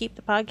help us keep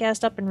the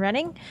podcast up and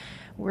running,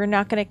 we're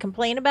not going to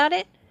complain about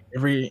it.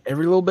 Every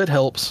little bit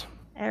helps.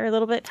 Every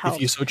little bit helps.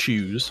 If you so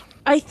choose.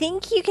 I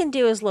think you can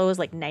do as low as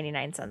like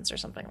 99 cents or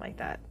something like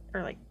that.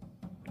 Or like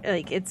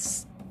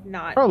it's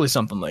not... Probably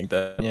something like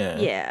that, yeah.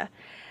 Yeah.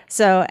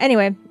 So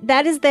anyway,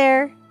 that is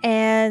there.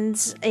 And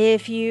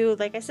if you,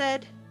 like I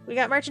said, we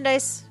got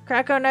merchandise.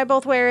 Krakow and I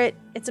both wear it.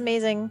 It's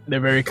amazing. They're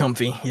very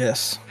comfy,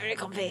 yes. Very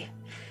comfy.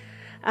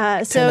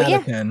 10 out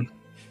of 10.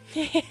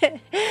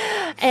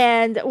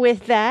 And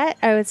with that,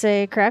 I would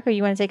say, Krakow,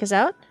 you want to take us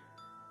out?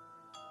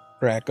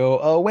 Krakow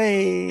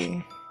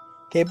away.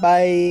 Okay,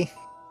 bye.